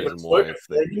the only reason why it's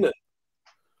there. Isn't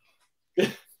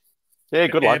it? Yeah,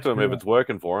 good luck to him if it's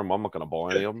working for him. I'm not going to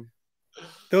buy any of them.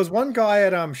 There was one guy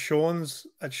at Sean's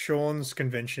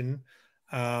convention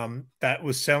that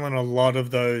was selling a lot of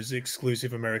those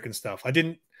exclusive American stuff. I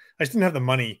just didn't have the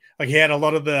money. Like, he had a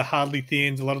lot of the Hardly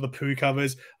Thins, a lot of the Poo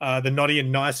covers, the Naughty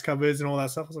and Nice covers, and all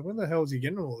that stuff. I was like, where the hell is he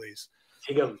getting all these?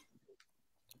 Take 'em.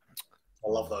 I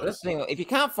love those. That's the thing, if you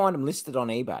can't find them listed on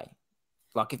eBay,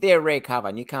 like if they're a rare cover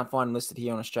and you can't find them listed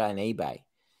here on Australian eBay,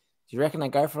 do you reckon they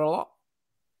go for a lot?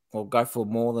 Or go for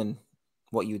more than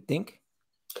what you would think?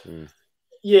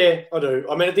 Yeah, I do.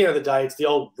 I mean, at the end of the day, it's the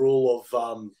old rule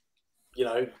of, you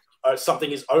know,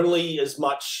 something is only as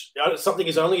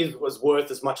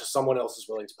worth as much as someone else is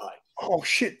willing to pay. Oh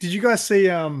shit! Did you guys see?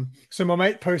 So my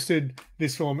mate posted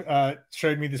this film.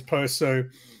 Showed me this post. So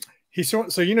he saw.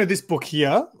 So you know this book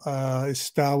here, this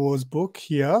Star Wars book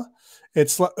here.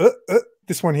 It's like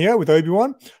this one here with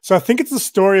Obi-Wan. So I think it's the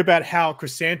story about how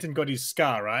Chrysanthemum got his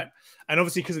scar, right? And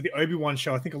obviously because of the Obi-Wan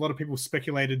show, I think a lot of people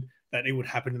speculated that it would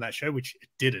happen in that show, which it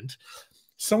didn't.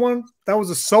 That was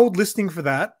a sold listing for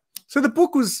that. So the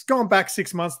book was going back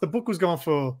 6 months. The book was going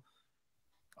for,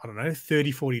 I don't know,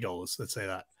 $30, $40. Let's say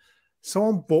that.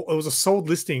 Someone bought, it was a sold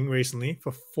listing recently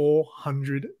for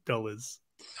 $400.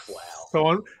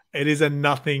 Wow. It is a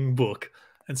nothing book.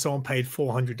 And someone paid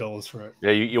 $400 for it.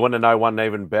 Yeah, you want to know one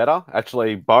even better?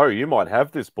 Actually, Bo, you might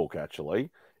have this book, actually,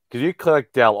 because you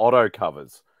collect Del Otto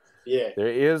covers. Yeah. There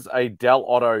is a Del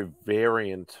Otto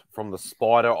variant from the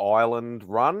Spider Island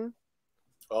run.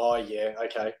 Oh, yeah.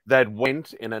 Okay. That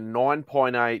went in a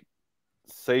 9.8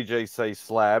 CGC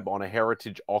slab on a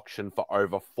heritage auction for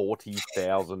over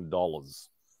 $40,000.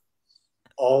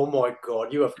 Oh, my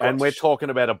God. You have got And we're talking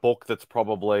about a book that's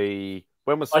probably...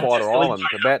 When was Spider Island?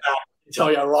 I tell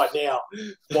you right now.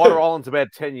 Spider Island's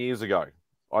about 10 years ago,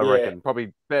 I Yeah. reckon.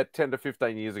 Probably about 10 to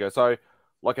 15 years ago. So,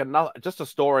 like, just a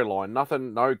storyline.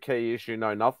 Nothing, no key issue,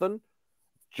 no nothing.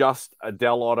 Just a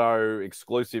Del Otto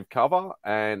exclusive cover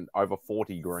and over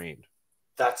 40 grand.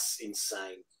 That's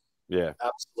insane. Yeah.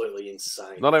 Absolutely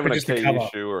insane. Not even a just a key cover.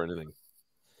 issue or anything.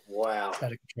 Wow.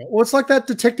 Well, it's like that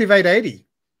Detective 880.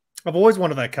 I've always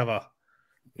wanted that cover.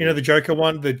 You know, the Joker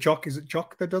one, the Jock, is it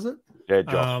Jock that does it? Yeah,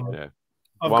 Josh. Yeah.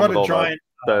 I've One got with a all giant.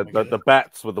 The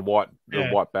bats with the white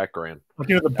Yeah. white background. Like,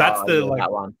 you know, the bats that are like,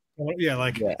 that one. yeah,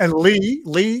 like, Yeah. and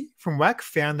Lee from Whack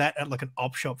found that at like an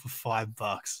op shop for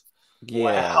 $5. Yeah.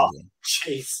 Wow.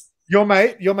 Jeez. Your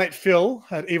mate Phil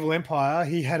at Evil Empire,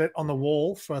 he had it on the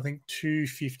wall for I think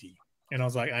 $250, and I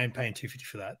was like, I ain't paying $250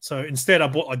 for that. So instead, I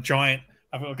bought a giant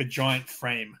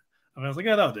frame. And I was like,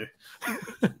 yeah, that'll do.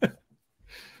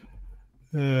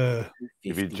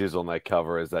 If you jizz on that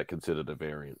cover, is that considered a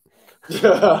variant?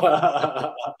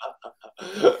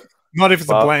 Not if it's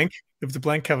a blank. If it's a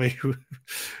blank cover, it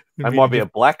might be a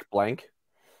black blank.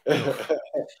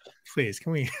 Please,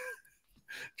 can we,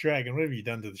 Dragon? What have you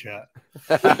done to the chat?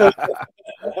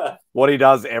 What he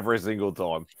does every single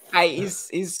time. Hey,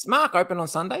 is Mark open on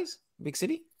Sundays? Big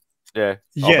City? Yeah.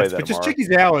 Yes, but just check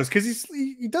his hours because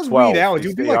he does 12. weird hours.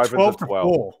 He'll do like 12 to 12.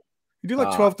 4. You do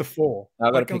like 12 to 4.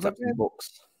 I've got Like, to pick up some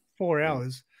books. 4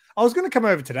 hours. I was going to come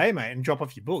over today, mate, and drop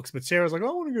off your books, but Sarah's like, I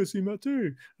want to go see Matt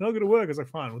too. And I'll go to work. I was like,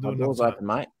 fine, we'll do My another door's time. open,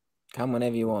 mate. Come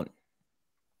whenever you want.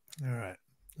 All right.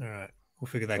 All right. We'll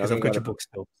figure that Yeah, because I I've think got I your book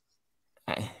still.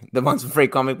 The one's for Free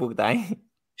Comic Book Day.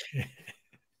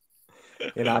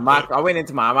 You know, Mark, I went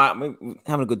into we're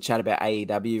having a good chat about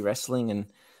AEW wrestling, and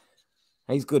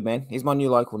he's good, man. He's my new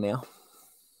local now.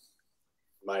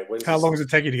 Mate, when's How this- long does it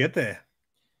take you to get there?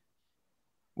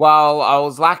 Well, I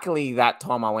was luckily that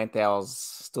time I went there, I was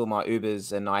still my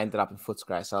Ubers, and I ended up in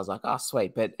Footscray. So I was like, oh,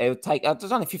 sweet. But it would take, it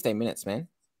was only 15 minutes, man.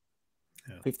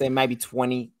 Yeah. 15, maybe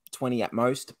 20 at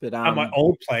most. But At my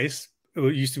old place,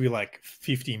 it used to be like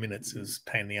 50 minutes. It was a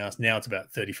pain in the ass. Now it's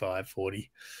about 35,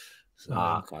 40. So,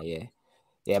 okay, yeah.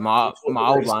 Yeah, my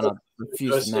old one, I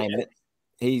refuse to name it.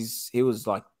 He was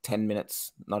like 10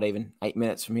 minutes, not even 8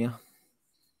 minutes from here.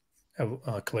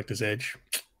 Collector's Edge.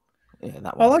 Yeah,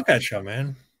 that I one. like that shop,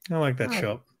 man. I like that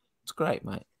shop. It's great,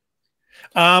 mate.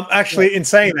 Actually, in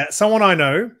saying that, someone I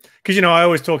know, because I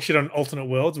always talk shit on Alternate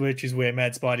Worlds, which is where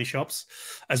MadSpidey shops,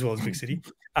 as well as Big City.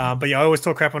 But yeah, I always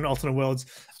talk crap on Alternate Worlds.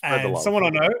 And someone I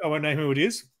know, I won't name who it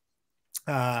is.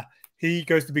 He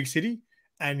goes to Big City,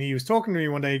 and he was talking to me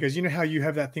one day. He goes, "You know how you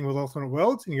have that thing with Alternate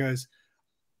Worlds?" And he goes,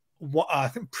 "What?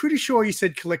 I'm pretty sure he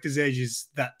said Collector's Edge is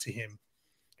that to him,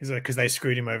 because they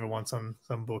screwed him over once on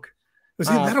some book." It was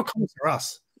that'll come for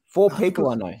us. Four people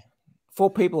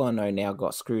I know now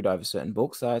got screwed over certain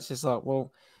books. So it's just like,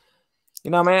 well, I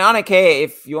mean, I don't care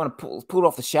if you want to pull it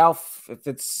off the shelf. If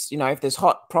it's, if there's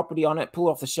hot property on it, pull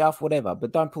it off the shelf, whatever.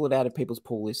 But don't pull it out of people's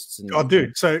pull lists. And,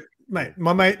 dude. So, mate,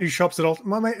 my mate who shops at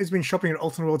my mate has been shopping at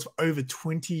Alternate Worlds for over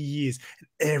 20 years.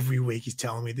 And every week he's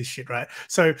telling me this shit, right?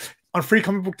 So on Free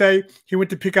Comic Book Day, he went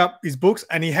to pick up his books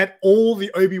and he had all the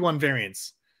Obi-Wan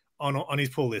variants on his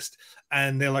pull list.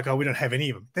 And they're like, "Oh, we don't have any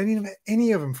of them." They didn't have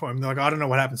any of them for him. They're like, "I don't know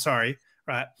what happened. Sorry."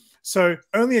 Right. So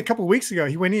only a couple of weeks ago,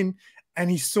 he went in and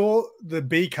he saw the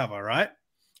B cover, right?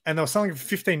 And they were selling it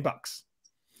for $15.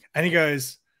 And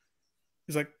he's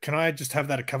like, "Can I just have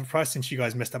that at cover price since you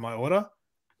guys messed up my order?"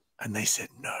 And they said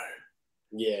no.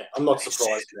 Yeah, I'm not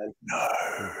surprised, man. No.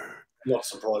 I'm not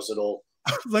surprised at all.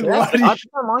 Like, I don't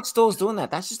know Mike's store's doing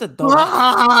that. That's just a dog.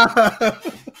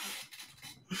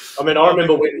 I mean, I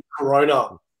remember when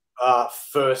Corona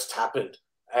first happened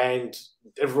and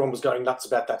everyone was going nuts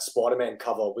about that Spider-Man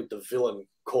cover with the villain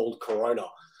called Corona.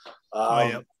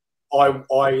 I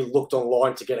looked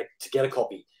online to get a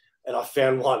copy, and I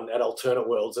found one at Alternate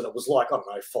Worlds, and it was like, I don't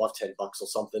know, $5-10 or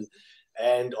something.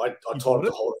 And I told him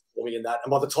to hold it for me in that.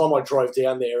 And by the time I drove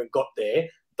down there and got there,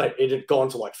 it had gone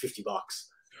to like $50.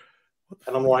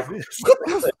 And I'm like,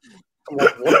 what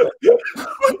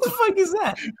What the fuck is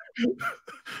that?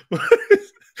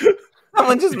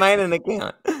 Someone just made an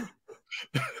account.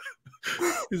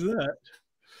 Is that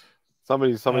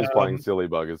somebody's playing silly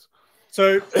buggers?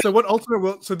 So what Alternate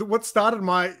World? So what started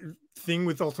my thing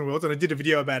with Alternate Worlds, and I did a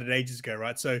video about it ages ago,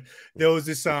 right? So there was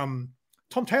this Tom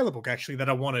Taylor book actually that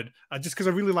I wanted just because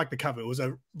I really liked the cover. It was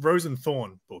a Rose and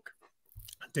Thorn book,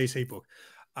 DC book,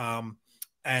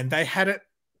 and they had it.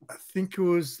 I think it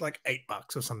was like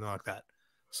 $8 or something like that.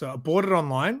 So I bought it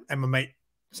online, and my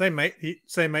same mate,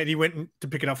 he went to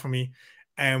pick it up for me.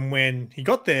 And when he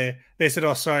got there, they said,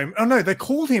 "Oh, sorry." Oh no, they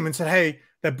called him and said, "Hey,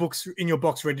 that book's in your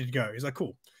box, ready to go." He's like,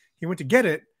 "Cool." He went to get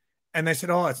it, and they said,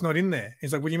 "Oh, it's not in there."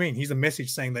 He's like, "What do you mean?" He's a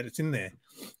message saying that it's in there,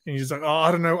 and he's like, "Oh,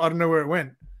 I don't know where it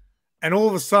went." And all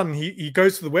of a sudden, he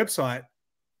goes to the website,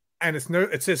 and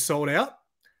it says sold out,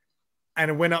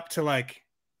 and it went up to like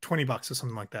 $20 or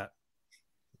something like that.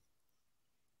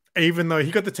 Even though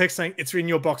he got the text saying it's in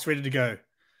your box, ready to go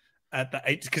at the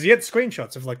 $8, because he had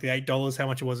screenshots of like the $8, how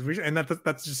much it was originally, and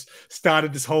that's just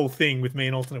started this whole thing with me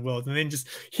in Alternate Worlds. And then just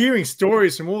hearing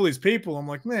stories from all these people, I'm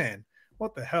like, man,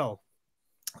 what the hell?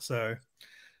 So,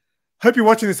 hope you're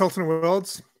watching this, Alternate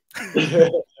Worlds.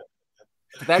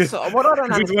 That's what I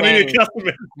don't understand.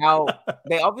 How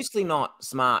they're obviously not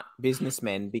smart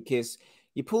businessmen, because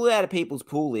you pull it out of people's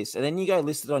pool list and then you go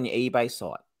list it on your eBay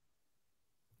site.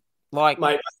 Like,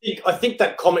 mate, I think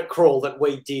that comic crawl that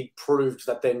we did proved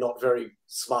that they're not very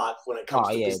smart when it comes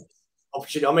to business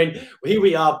opportunity. I mean, here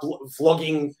we are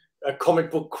vlogging a comic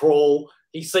book crawl.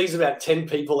 He sees about 10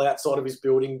 people outside of his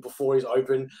building before he's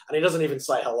open, and he doesn't even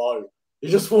say hello. He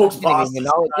just walks past.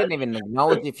 Didn't even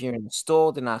acknowledge if you're in the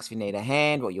store. Didn't ask if you need a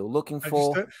hand, what you're looking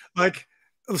for.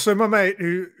 So my mate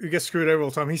who gets screwed over all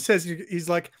the time, he says he's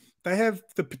like, they have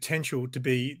the potential to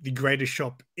be the greatest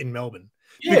shop in Melbourne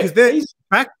because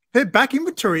their back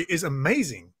inventory is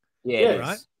amazing. Yeah,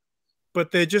 right.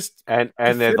 But they're just and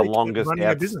they're the longest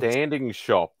outstanding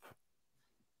shop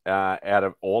out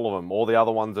of all of them. All the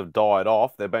other ones have died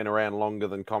off. They've been around longer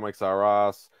than Comics R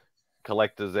Us,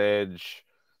 Collector's Edge.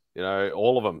 You know,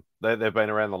 all of them. They've been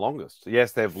around the longest.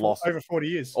 Yes, they've lost over 40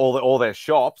 years. All their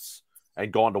shops,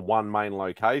 and gone to one main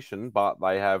location, but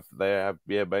they have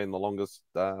been the longest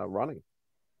running.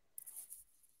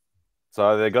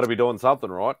 So they've got to be doing something,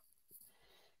 right?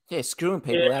 Yeah, screwing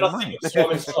people out of money. I think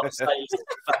what Simon's trying to say is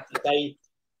the fact that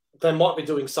they might be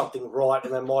doing something right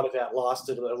and they might have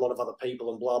outlasted a lot of other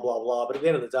people and blah, blah, blah. But at the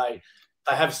end of the day,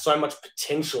 they have so much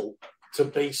potential to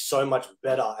be so much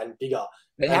better and bigger.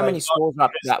 But how many scores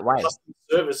up that way? Customer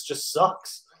service just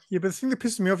sucks. Yeah, but the thing that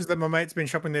pisses me off is that my mate's been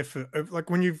shopping there for like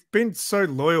when you've been so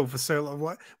loyal for so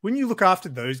long. When you look after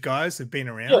those guys who've been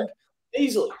around,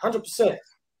 Easily, 100%.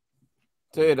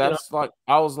 Dude, that's like,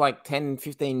 I was like 10,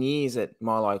 15 years at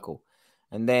my local.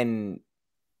 And then,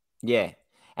 yeah.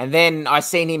 And then I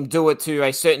seen him do it to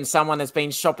a certain someone that's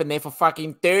been shopping there for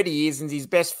fucking 30 years and his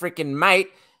best freaking mate.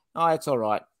 Oh, it's all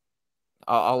right.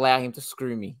 I'll allow him to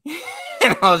screw me.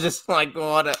 And I was just like,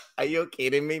 what? Are you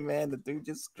kidding me, man? The dude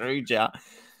just screwed you.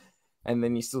 And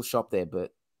then you still shop there.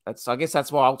 But I guess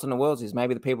that's why alternate worlds is.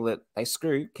 Maybe the people that they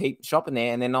screw keep shopping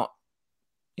there and they're not,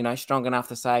 strong enough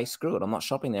to say, screw it, I'm not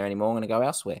shopping there anymore. I'm going to go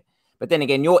elsewhere. But then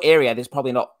again, your area, there's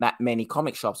probably not that many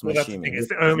comic shops, I'm assuming. It's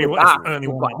the only one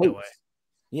that way.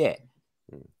 Yeah.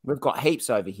 We've got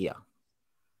heaps over here.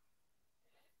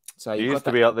 So there used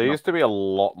to be a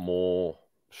lot more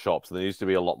shops. There used to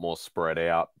be a lot more spread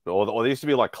out. Or there used to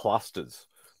be like clusters.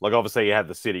 Like obviously you had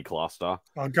the city cluster.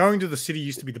 Going to the city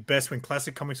used to be the best when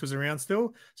Classic Comics was around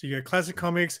still. So you go Classic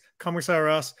Comics, Comics R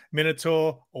Us,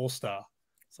 Minotaur, All Star.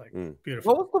 It's like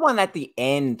beautiful. What was the one at the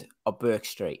end of Burke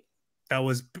Street? That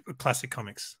was Classic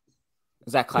Comics.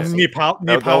 Was that Classic? Near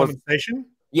Parliament Station?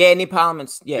 Yeah, near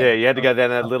Parliament's. Yeah, you had to go down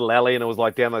that little alley, and it was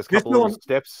like down those couple of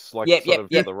steps, like to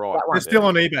the right. They're still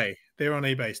on eBay. They're on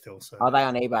eBay still. So are they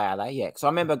on eBay? Are they? Yeah. Because I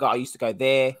remember I used to go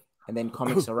there, and then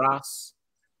Comics R Us.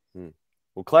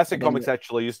 Well, Classic Comics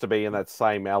actually used to be in that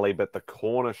same alley, but the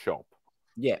corner shop.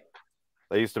 Yeah.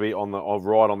 They used to be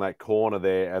right on that corner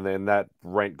there, and then that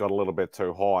rent got a little bit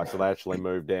too high, so they actually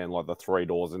moved down like the 3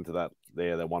 doors into that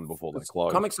the one before they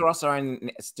closed. Comics R Us are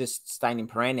just staying in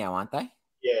Paran now, aren't they?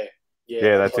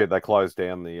 Yeah, that's it. They closed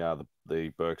down the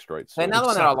Burke Street. So another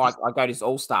one that I like, I go to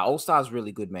All Star. All Star's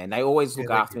really good, man. They always look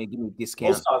after me, give me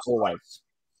discounts. Always.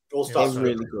 All Star's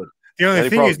really good. The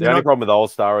only problem with All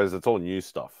Star is it's all new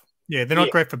stuff. Yeah, they're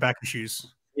not great for back issues.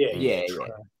 Yeah.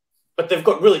 But they've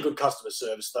got really good customer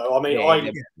service, though. I mean,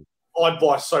 I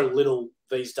buy so little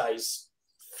these days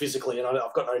physically, and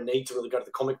I've got no need to really go to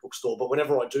the comic book store. But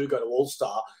whenever I do go to All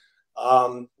Star,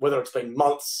 whether it's been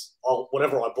months or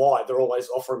whatever I buy, they're always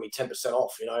offering me 10%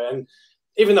 off, And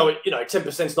even though,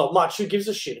 10% is not much, who gives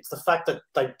a shit? It's the fact that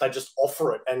they just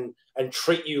offer it and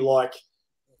treat you like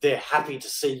they're happy to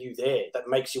see you there that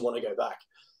makes you want to go back.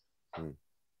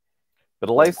 But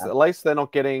at least they're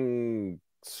not getting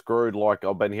screwed. Like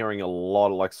I've been hearing a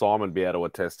lot, like Simon be able to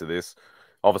attest to this.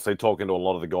 Obviously, talking to a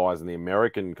lot of the guys in the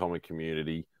American comic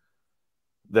community,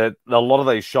 that a lot of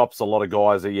these shops, a lot of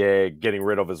guys are getting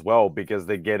rid of as well because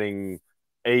they're getting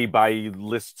eBay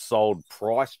list sold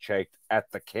price checked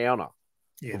at the counter.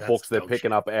 Yeah, the books they're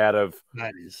picking up out of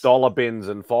dollar bins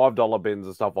and $5 bins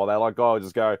and stuff like that. Like,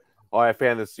 just go, I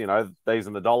found this, these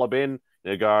in the dollar bin.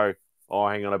 You go, oh,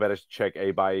 hang on, I better check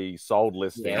eBay sold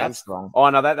listings. Yeah, that's wrong. Oh,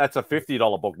 no, that's a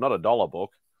 $50 book, not a $1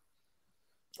 book.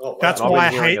 Oh, wow. That's why I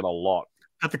hate it a lot.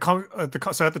 At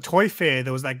the toy fair,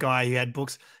 there was that guy who had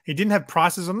books. He didn't have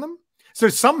prices on them. So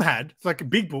some had like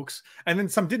big books, and then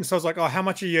some didn't. So I was like, "Oh, how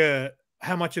much are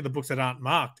the books that aren't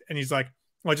marked?" And he's like,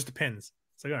 "Well, it just depends."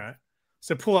 It's like, all right.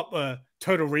 So pull up a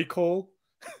Total Recall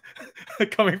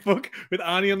comic book with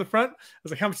Arnie on the front. I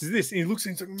was like, "How much is this?" And he looks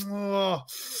and he's like,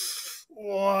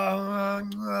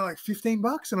 like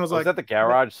 $15. And I was like, "Was that the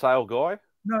garage sale guy?"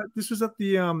 No, this was at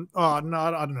the I don't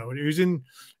know. It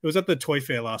was at the toy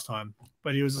fair last time,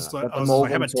 but he was just like, I was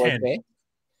like, how about 10?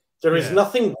 There is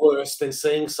nothing worse than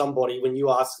seeing somebody when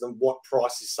you ask them what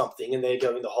price is something and they're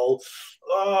going the whole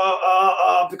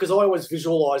because I always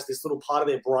visualize this little part of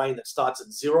their brain that starts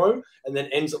at 0 and then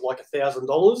ends at like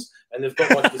 $1,000, and they've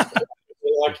got like this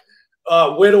like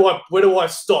where do I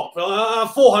stop?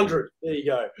 400. There you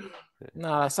go.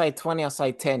 No, I say 20, I'll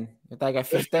say 10. If they go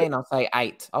 15, I'll say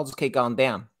 8. I'll just keep going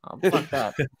down. Fuck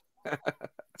that.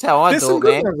 That's how I do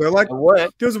it, man. Like,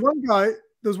 there was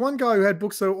one guy who had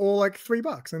books that were all like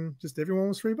 $3, and just everyone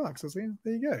was $3. I was like,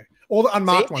 there you go. All the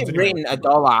unmarked ones. If they've written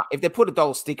 $1, if they put a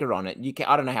 $1 sticker on it, you can.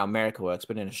 I don't know how America works,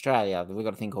 but in Australia, we've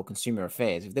got a thing called Consumer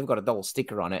Affairs. If they've got a $1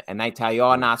 sticker on it, and they tell you,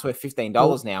 "Oh, no, it's worth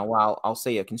 $15 now," well, I'll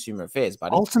see you at Consumer Affairs,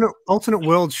 buddy. Alternate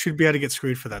worlds should be able to get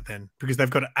screwed for that then, because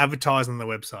they've got to advertise on the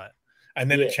website. And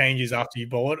then it changes after you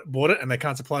bought it, and they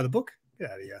can't supply the book.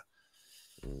 Get out of here.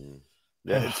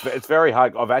 Yeah, it's very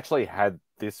hard. I've actually had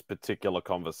this particular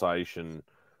conversation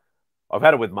I've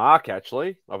had it with Mark,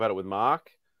 actually. I've had it with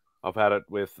Mark. I've had it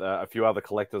with a few other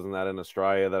collectors and that in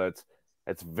Australia, that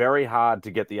it's very hard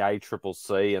to get the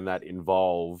ACCC and that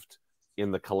involved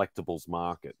in the collectibles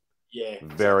market. Yeah.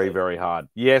 Very, very hard.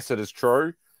 Yes, it is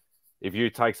true. If you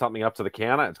take something up to the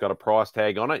counter, it's got a price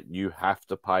tag on it, you have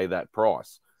to pay that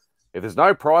price. If there's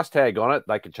no price tag on it,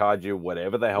 they can charge you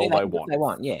whatever the hell they want. They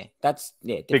want, yeah. That's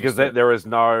because there is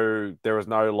no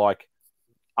like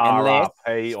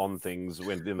RRP on things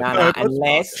when in the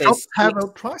unless shops have a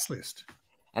price list.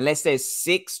 Unless there's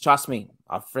 6, trust me,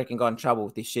 I've freaking got in trouble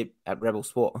with this shit at Rebel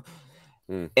Sport.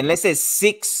 Unless there's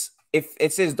 6, if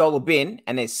it says dollar bin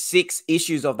and there's 6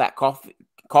 issues of that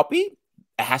copy,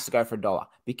 it has to go for $1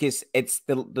 because it's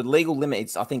the legal limit.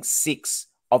 It's I think 6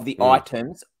 of the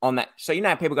items on that. So, you know,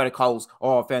 how people go to Coles,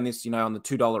 I found this, on the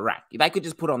 $2 rack. They could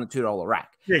just put it on the $2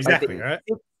 rack. Yeah, exactly, right?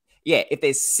 If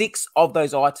there's 6 of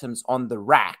those items on the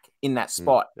rack in that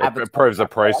spot, it proves a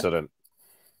precedent.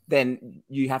 Then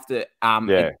you have to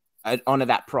honor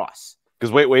that price.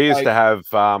 Because we used to have,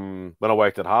 when I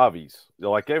worked at Harvey's,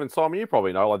 like even Simon, you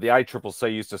probably know, like the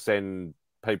ACCC used to send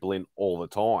people in all the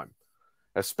time,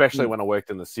 especially when I worked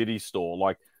in the city store.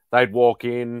 Like they'd walk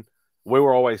in. We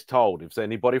were always told if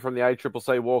anybody from the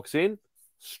ACCC walks in,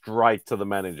 straight to the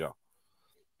manager.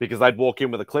 Because they'd walk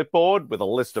in with a clipboard with a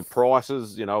list of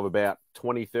prices, of about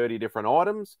 20, 30 different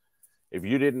items. If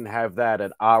you didn't have that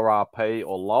at RRP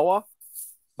or lower,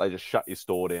 they just shut your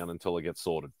store down until it gets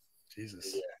sorted.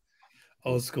 Jesus. Yeah.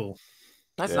 Old school.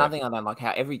 That's another thing I don't like,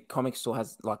 how every comic store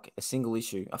has like a single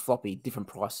issue, a floppy, different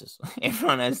prices.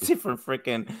 Everyone has different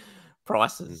freaking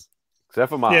prices. Except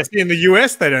for Mark. Yes, in the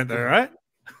US, they don't, though, right?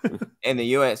 In the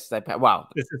US, they pay,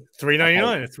 it's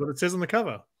 $3.99. That's what it says on the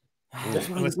cover. That's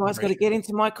what you guys got to get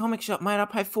into my comic shop, mate. I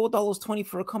pay $4.20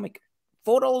 for a comic.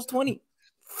 $4.20.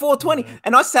 $4.20.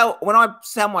 And when I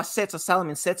sell my sets, I sell them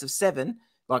in sets of 7,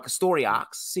 like a story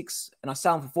arcs, 6, and I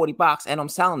sell them for $40, and I'm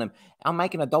selling them. I'm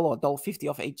making $1.50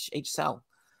 off each sell.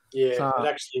 Yeah, so,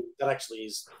 that actually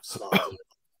is smart.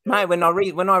 Mate, when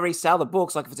I resell the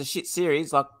books, like if it's a shit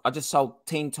series, like I just sold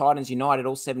Teen Titans United,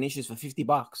 all 7 issues for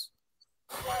 $50.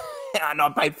 And I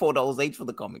paid $4 each for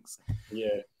the comics. Yeah.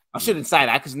 I shouldn't say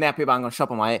that because now people aren't going to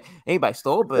shop on my eBay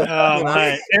store. But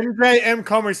mate. MJM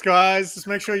Comics, guys, just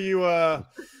make sure you that's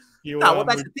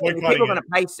the thing. People are going to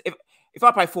pay if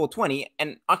I pay $4.20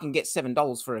 and I can get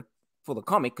 $7 for the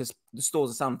comic because the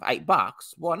stores are selling for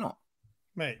 $8. Why not?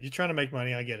 Mate, you're trying to make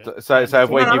money. I get it. So if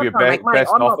we give you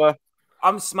best offer,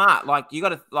 I'm smart. Like you got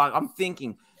to I'm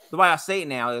thinking. The way I see it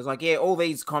now is like, all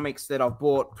these comics that I've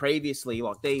bought previously,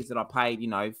 like these that I paid,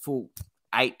 full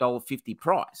 $8.50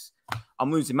 price,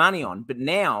 I'm losing money on. But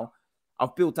now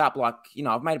I've built up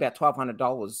I've made about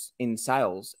 $1,200 in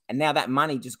sales. And now that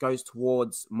money just goes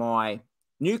towards my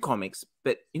new comics.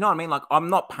 But you know what I mean? Like I'm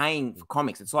not paying for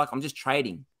comics. It's like I'm just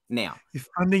trading now. You're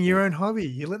funding your own hobby.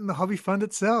 You're letting the hobby fund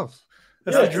itself.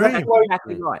 That's the dream. That's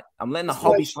exactly right. I'm letting the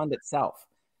hobby fund itself.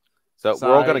 So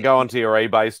we're all going to go onto your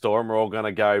eBay store and we're all going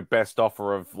to go best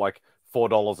offer of like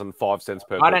 $4.05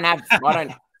 per. I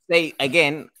don't see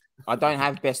again. I don't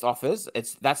have best offers.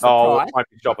 That's the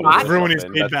price. Ruin his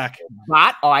feedback.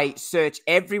 But I search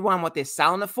everyone what they're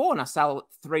selling it for, and I sell it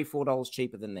 $3-4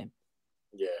 cheaper than them.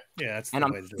 Yeah, and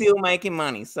I'm still making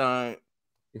money. So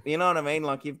you know what I mean?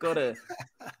 Like you've got to.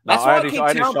 That's why I keep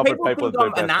telling people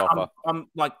I'm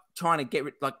like trying to get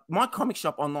like my comic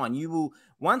shop online. You will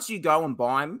once you go and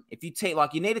buy them. If you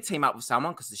you need to team up with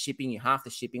someone because the shipping, you have the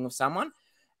shipping with someone.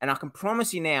 And I can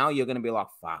promise you now, you're going to be like,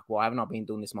 "Fuck! Why haven't I been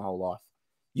doing this my whole life?"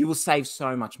 You will save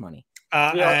so much money.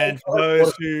 And for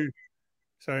those who,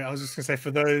 sorry, I was just going to say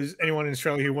for anyone in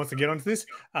Australia who wants to get onto this,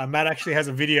 Matt actually has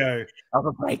a video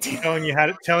telling you how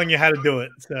to do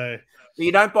it. So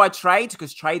you don't buy trades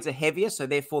because trades are heavier, so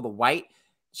therefore the weight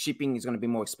shipping is going to be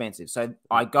more expensive. So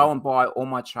I go and buy all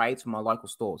my trades from my local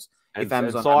stores. And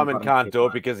Simon can't do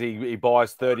it because he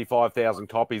buys 35,000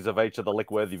 copies of each of the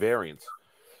Lickworthy variants.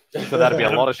 So that'd be a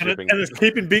lot of shipping. And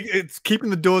it's keeping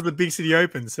the doors of the big city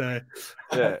open. So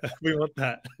we want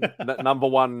that. Number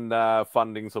one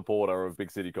funding supporter of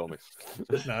Big City Comics.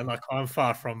 No, like I'm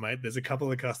far from, mate. There's a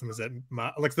couple of customers that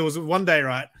there was one day,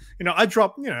 right? I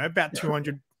dropped about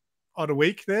 200 odd a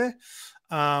week there.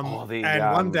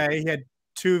 One day he had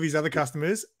 2 of his other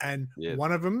customers, and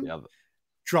one of them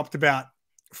dropped about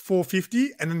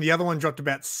 450, and then the other one dropped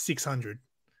about 600.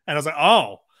 And I was like,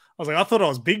 I thought I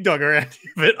was big dog around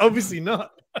here, but obviously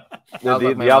not.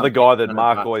 The other guy that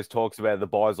Mark always talks about that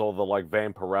buys all the like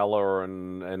Vampirella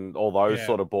and all those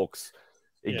sort of books,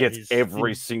 he gets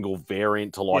every single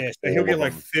variant to like. So he'll get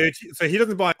like 30. So he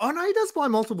doesn't buy. Oh no, he does buy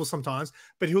multiple sometimes,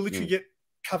 but he'll literally get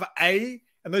cover A,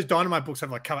 and those Dynamite books have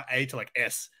like cover A to like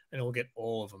S, and he'll get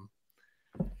all of them.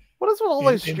 What is with all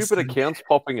these stupid accounts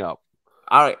popping up?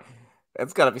 All right,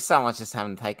 it's got to be someone just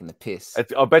haven't taken the piss.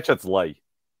 I bet you it's Lee.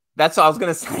 That's what I was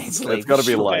going to say. It's Lee. It's got to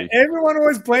be Lee. Everyone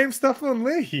always blames stuff on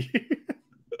Lee. Yeah,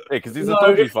 because he's a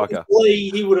dodgy fucker.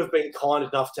 Lee, he would have been kind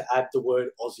enough to add the word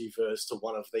Aussieverse to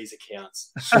one of these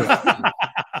accounts.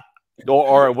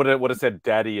 or it would have said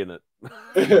daddy in it.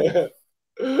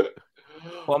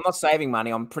 Well, I'm not saving money.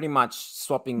 I'm pretty much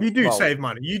swapping. You do save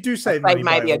money. You do save money.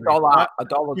 Maybe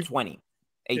 $1.20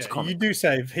 each comic. You do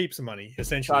save heaps of money,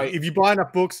 essentially. So, if you buy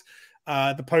enough books,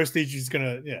 the postage is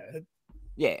going to,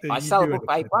 Yeah, I sell a book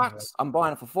for $8. I'm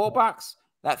buying it for $4.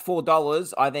 That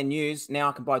 $4 I then use. Now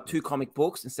I can buy 2 comic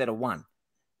books instead of 1.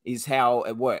 Is how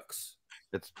it works.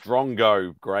 It's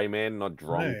Drongo, grey man, not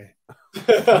Drong.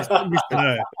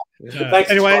 No.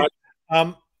 Anyway,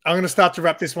 I'm going to start to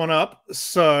wrap this one up.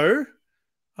 So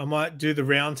I might do the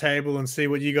round table and see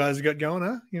what you guys have got going.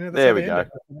 Huh? There we go.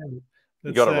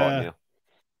 You got it right now.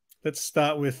 Let's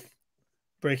start with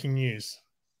breaking news.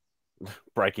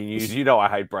 Breaking news. You know I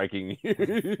hate breaking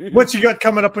news. What you got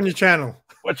coming up on your channel?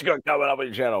 What you got coming up on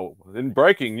your channel? In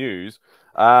breaking news,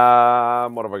 what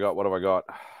have I got? What have I got?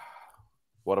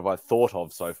 What have I thought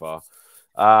of so far?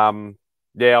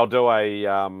 Yeah, I'll do a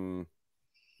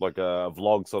like a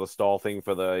vlog sort of style thing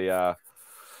for the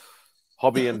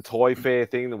hobby and toy fair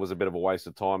thing. That was a bit of a waste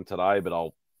of time today, but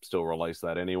I'll still release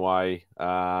that anyway.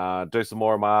 Do some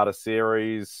more of my artist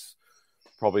series.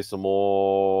 Probably some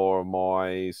more of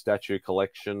my statue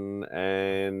collection,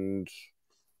 and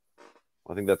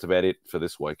I think that's about it for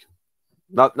this week.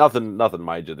 Nothing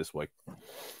major this week. All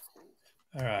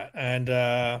right, and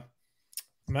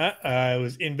Matt, I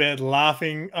was in bed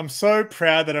laughing. I'm so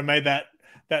proud that I made that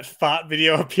fart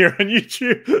video appear on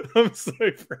YouTube. I'm so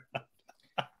proud.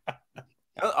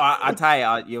 I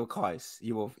tell you, you were close.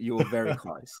 You were very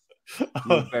close. You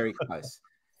were very close.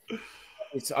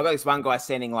 I got this one guy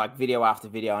sending like video after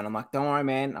video, and I'm like, "Don't worry,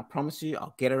 man. I promise you,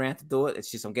 I'll get around to do it." It's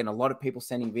just I'm getting a lot of people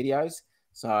sending videos,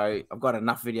 so I've got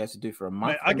enough videos to do for a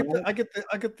month. Mate, I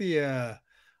get the.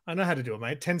 I know how to do it,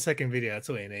 mate. 10-second video. That's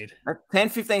all you need. 10,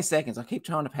 15 seconds. I keep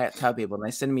trying to tell people, and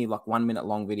they send me like 1 minute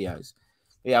long videos.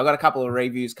 Yeah, I've got a couple of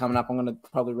reviews coming up. I'm going to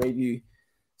probably review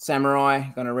Samurai.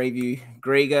 Going to review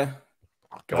Geiger.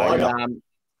 Geiger.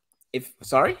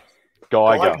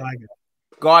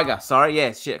 Geiger. Sorry.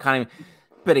 Yeah, shit. I can't even.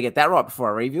 Better get that right before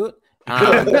I review it.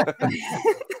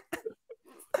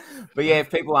 But yeah, if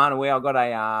people aren't aware, I've got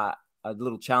a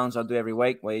little challenge I do every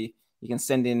week where you can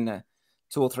send in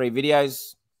 2 or 3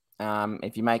 videos.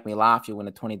 If you make me laugh, you'll win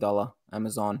a $20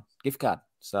 Amazon gift card.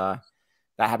 So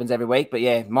that happens every week. But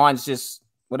yeah, mine's just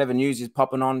whatever news is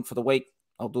popping on for the week.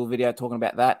 I'll do a video talking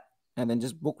about that, and then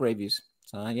just book reviews.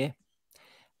 So yeah,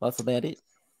 that's about it.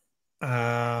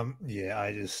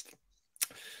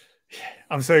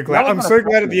 I'm so glad. I'm so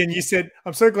glad at the end you said.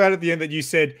 I'm so glad at the end that you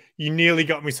said you nearly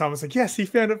got me. So I was like, yes, he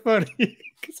found it funny.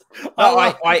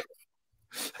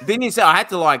 Then you said I had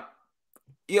to like.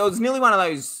 It was nearly one of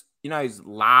those,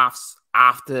 laughs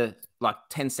after like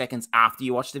 10 seconds after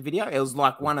you watch the video. It was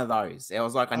like one of those. It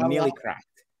was like I nearly cracked.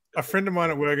 A friend of mine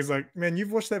at work is like, man,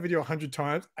 you've watched that video 100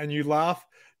 times and you laugh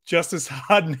just as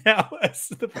hard now as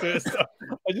the first time.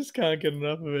 I just can't get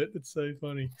enough of it. It's so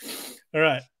funny. All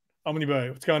right. Omnibo,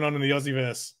 what's going on in the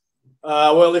Aussieverse?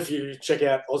 Well, if you check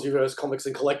out Aussieverse Comics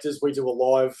and Collectors, we do a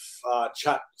live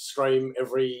chat stream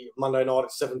every Monday night at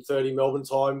 7:30 Melbourne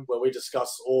time, where we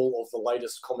discuss all of the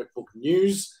latest comic book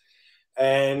news.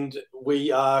 And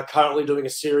we are currently doing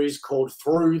a series called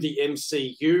Through the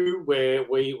MCU, where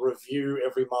we review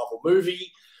every Marvel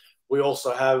movie. We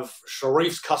also have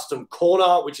Sharif's Custom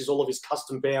Corner, which is all of his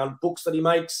custom-bound books that he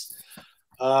makes.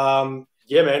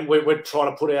 Yeah, man, we're trying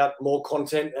to put out more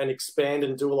content and expand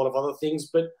and do a lot of other things,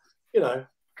 but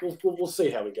we'll see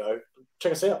how we go.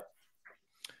 Check us out.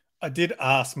 I did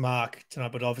ask Mark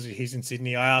tonight, but obviously he's in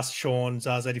Sydney. I asked Sean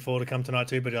Zars84 to come tonight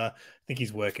too, but I think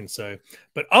he's working.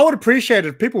 But I would appreciate it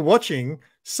if people watching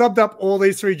subbed up all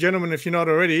these 3 gentlemen if you're not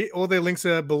already. All their links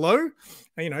are below,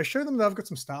 and show them that I've got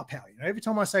some star power. Every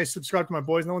time I say subscribe to my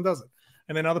boys, no one does it,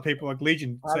 and then other people like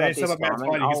Legion say sub up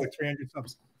MadSpidey, he gets like 300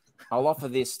 subs. I'll offer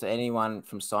this to anyone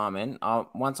from Simon. I'm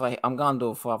going to do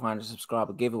a 500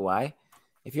 subscriber giveaway.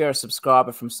 If you're a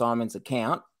subscriber from Simon's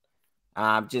account,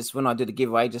 just when I do the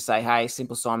giveaway, just say, "Hey,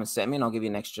 Simple Simon sent me," and I'll give you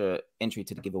an extra entry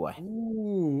to the giveaway.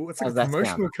 Ooh, that's like a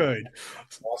promotional code.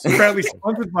 Proudly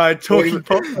sponsored by Talking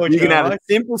Pop Culture. You can have a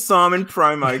Simple Simon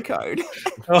promo code.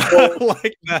 I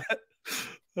like that.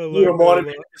 You reminded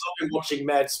me because I've been watching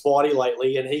MadSpidey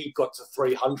lately, and he got to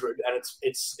 300, and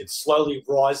it's slowly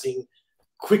rising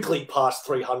quickly past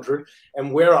 300,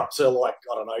 and we're up to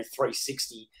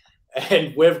 360.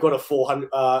 and we've got a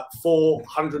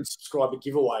 400 subscriber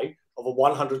giveaway of a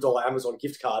 $100 Amazon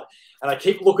gift card. And I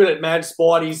keep looking at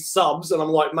MadSpidey's subs, and I'm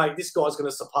like, mate, this guy's going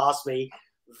to surpass me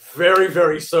very,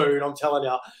 very soon. I'm telling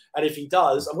you. And if he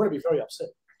does, I'm going to be very upset.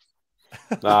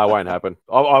 No, it won't happen.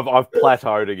 I've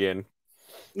plateaued again.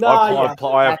 No, I have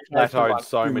plateaued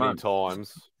so many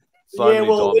times. So many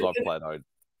times I've plateaued.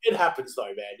 It happens though,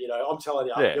 man. You know, I'm telling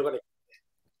you,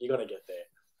 you're gonna get there.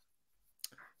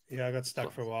 Yeah, I got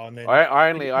stuck for a while, and then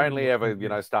I only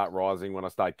ever start rising when I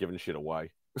start giving shit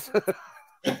away.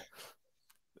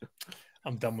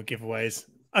 I'm done with giveaways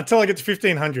until I get to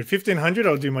 1500. 1500,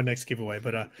 I'll do my next giveaway.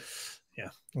 But yeah,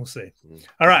 we'll see.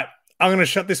 All right, I'm going to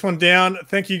shut this one down.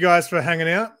 Thank you guys for hanging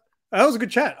out. That was a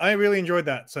good chat. I really enjoyed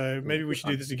that. So maybe we should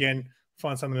do this again.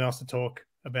 Find something else to talk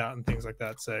about and things like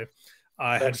that. So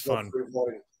I had fun.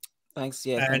 Thanks.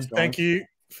 Yeah, and thank you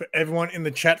for everyone in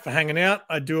the chat for hanging out.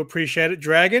 I do appreciate it.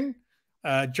 Dragon,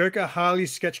 Joker Harley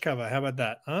sketch cover. How about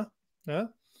that? Huh?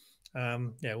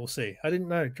 Yeah, we'll see. I didn't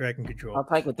know Dragon could draw. I'll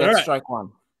take a Deathstroke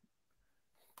one.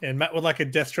 And Matt would like a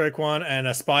Deathstroke one and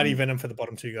a Spidey Venom for the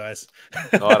bottom two guys.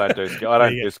 No, I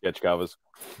don't do sketch covers.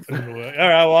 All right,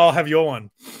 well, I'll have your one.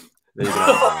 There you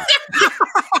go.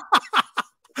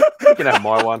 You can have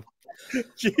my one.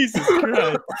 Jesus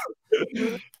Christ.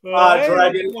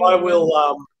 Dragon, I will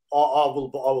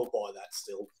buy that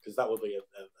still because that would be a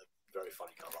very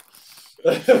funny cover.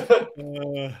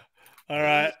 All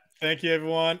right. Thank you,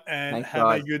 everyone, and Thanks, have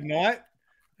a good night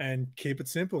and keep it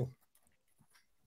simple.